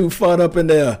 72 font up in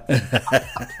there.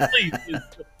 Please.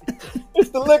 It's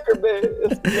the liquor,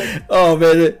 man. Oh,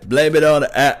 man, blame it on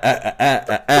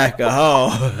the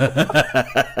alcohol.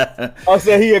 I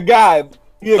said he a guy.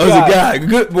 He a guy.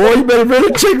 Good boy. You better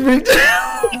really check me.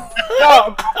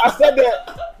 No, I said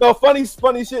that. No, funny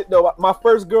shit though. My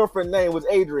first girlfriend name was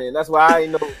Adrian. That's why I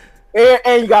ain't know.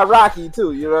 And you got Rocky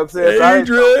too. You know what I'm saying?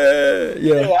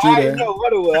 Adrian. So I didn't know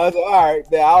what it was. I was like, all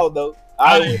right, man. I don't know.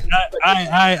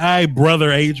 I,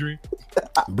 brother Adrian.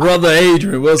 Brother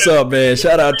Adrian, what's up, man?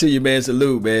 Shout out to you, man.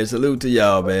 Salute, man. Salute to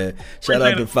y'all, man. Shout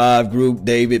out to 5 Group,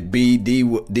 David B, D,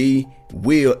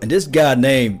 Will, and this guy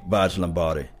named Vaj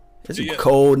Lombardi. It's a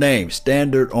cold name.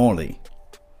 Standard only.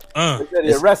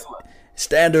 It's a wrestler.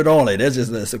 Standard only.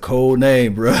 That's a cold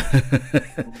name, bro.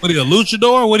 What are you, a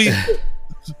luchador? What are you?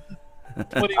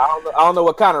 I don't know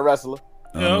what kind of wrestler.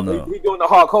 I don't know. He's doing the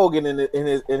Hulk Hogan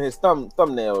in his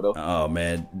thumbnail though. Oh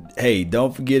man, hey,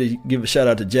 don't forget to give a shout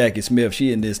out to Jackie Smith.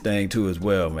 She in this thing too as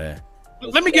well, man.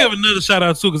 Let me give another shout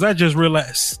out too, because I just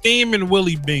realized Steaming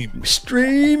Willie Beeman.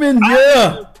 Streaming,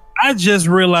 yeah. I just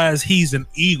realized he's an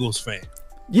Eagles fan.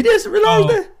 You didn't realize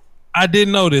that? I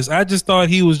didn't know this. I just thought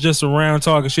he was just around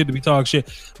talking shit to be talking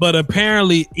shit. But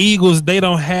apparently, Eagles, they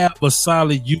don't have a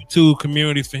solid YouTube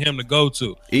community for him to go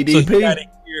to. EDP? So he gotta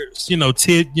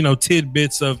hear,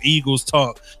 tidbits of Eagles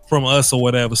talk from us or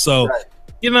whatever. So,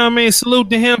 you know what I mean? Salute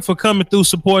to him for coming through,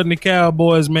 supporting the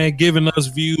Cowboys, man, giving us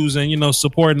views and,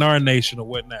 supporting our nation or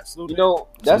whatnot. Salute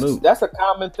that's a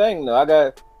common thing,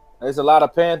 though. There's a lot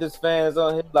of Panthers fans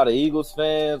on here, a lot of Eagles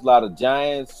fans, a lot of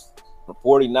Giants,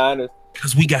 49ers.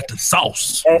 Because we got the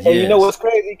sauce. And you know what's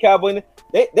crazy, Cowboy?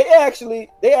 They actually,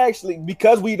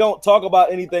 because we don't talk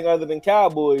about anything other than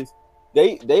Cowboys,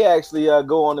 they actually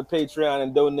go on the Patreon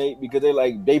and donate because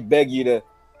they beg you to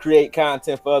create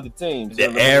content for other teams.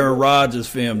 The Aaron Rodgers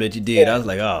film that you did, I was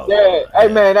like, oh. Yeah,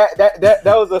 hey man, that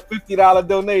was a $50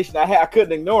 donation. I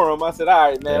couldn't ignore him. I said, all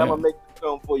right, man, I'm gonna make the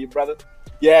film for you, brother.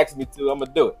 You asked me to, I'm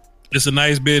gonna do it. It's a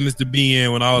nice business to be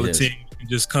in when all the teams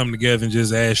just come together and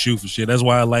just ask you for shit. That's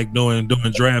why I like doing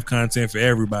draft content for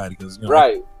everybody.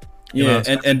 Right. Yeah,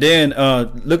 and then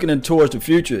looking towards the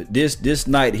future, this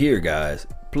night here, guys,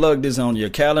 plug this on your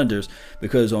calendars,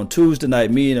 because on Tuesday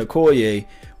night, me and Okoye,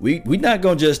 we not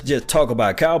gonna just talk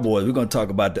about Cowboys. We're gonna talk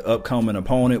about the upcoming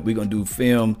opponent. We're gonna do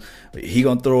film. He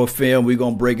gonna throw a film. We're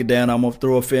gonna break it down. I'm gonna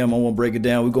throw a film. I'm gonna break it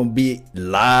down. We're gonna be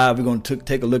live. We're gonna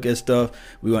take a look at stuff.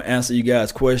 We're gonna answer you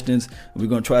guys' questions. We're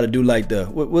gonna try to do like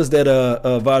what was that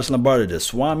Vaj Lombardi, the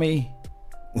Swami?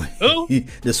 Who?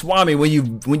 The Swami, when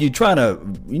you trying to,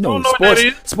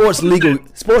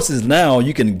 sports is now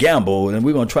you can gamble, and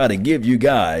we're gonna try to give you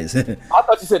guys. I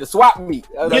thought you said the swap meet.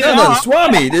 The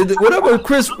Swami, whatever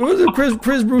Chris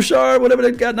Broussard, whatever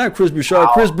that got, not Chris Broussard,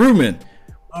 Chris Brewman.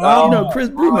 Chris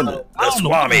Brewman, the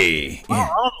Swami. I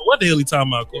don't know what the hell he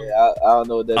talking about. Yeah, I don't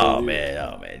know what that is. Oh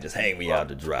man, just hang me out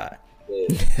to dry.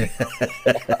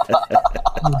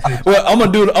 Well, I'm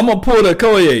gonna pull the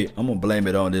Koye. I'm gonna blame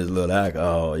it on this little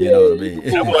alcohol. You know what I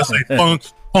mean? I want to say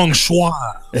feng shui.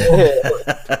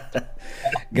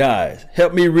 Guys,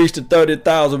 help me reach the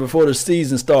 30,000 before the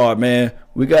season start, man.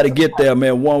 We got to get there,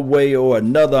 man, one way or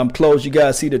another. I'm close. You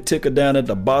guys see the ticker down at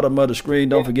the bottom of the screen.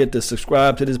 Don't forget to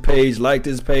subscribe to this page, like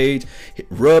this page,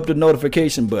 rub the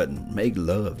notification button. Make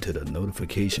love to the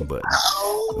notification button.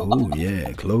 Oh,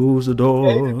 yeah. Close the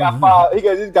door. He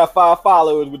just got 5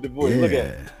 followers with the voice. Yeah. Look at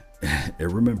it.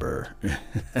 And remember,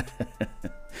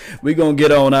 we're going to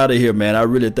get on out of here, man. I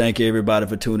really thank everybody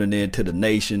for tuning in to the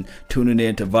nation, tuning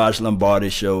in to Vaj Lombardi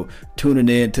Show, tuning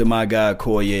in to my guy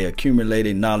Koye,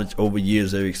 accumulating knowledge over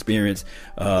years of experience.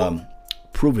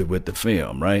 Prove it with the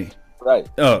film, right? Right.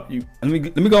 Let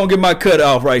me go and get my cut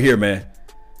off right here, man.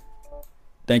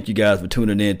 Thank you guys for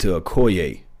tuning in to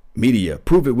Koye Media.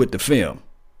 Prove it with the film.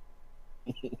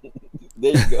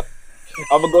 There you go.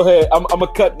 I'm gonna go ahead. I'm gonna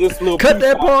cut this little. Cut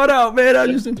that part out, man.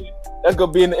 That's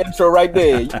gonna be in the intro right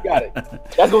there. You got it.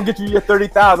 That's gonna get you your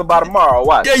 30,000 by tomorrow.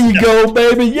 Watch. There you go,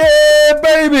 baby. Yeah,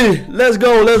 baby. Let's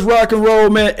go. Let's rock and roll,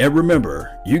 man. And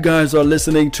remember, you guys are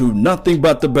listening to Nothing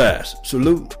But the Best.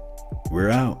 Salute. We're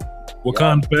out.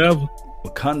 Wakanda forever.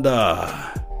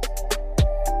 Wakanda.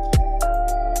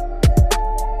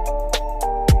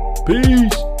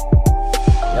 Peace.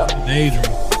 Yep.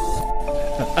 Adrian.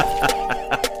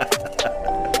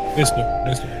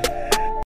 Mister.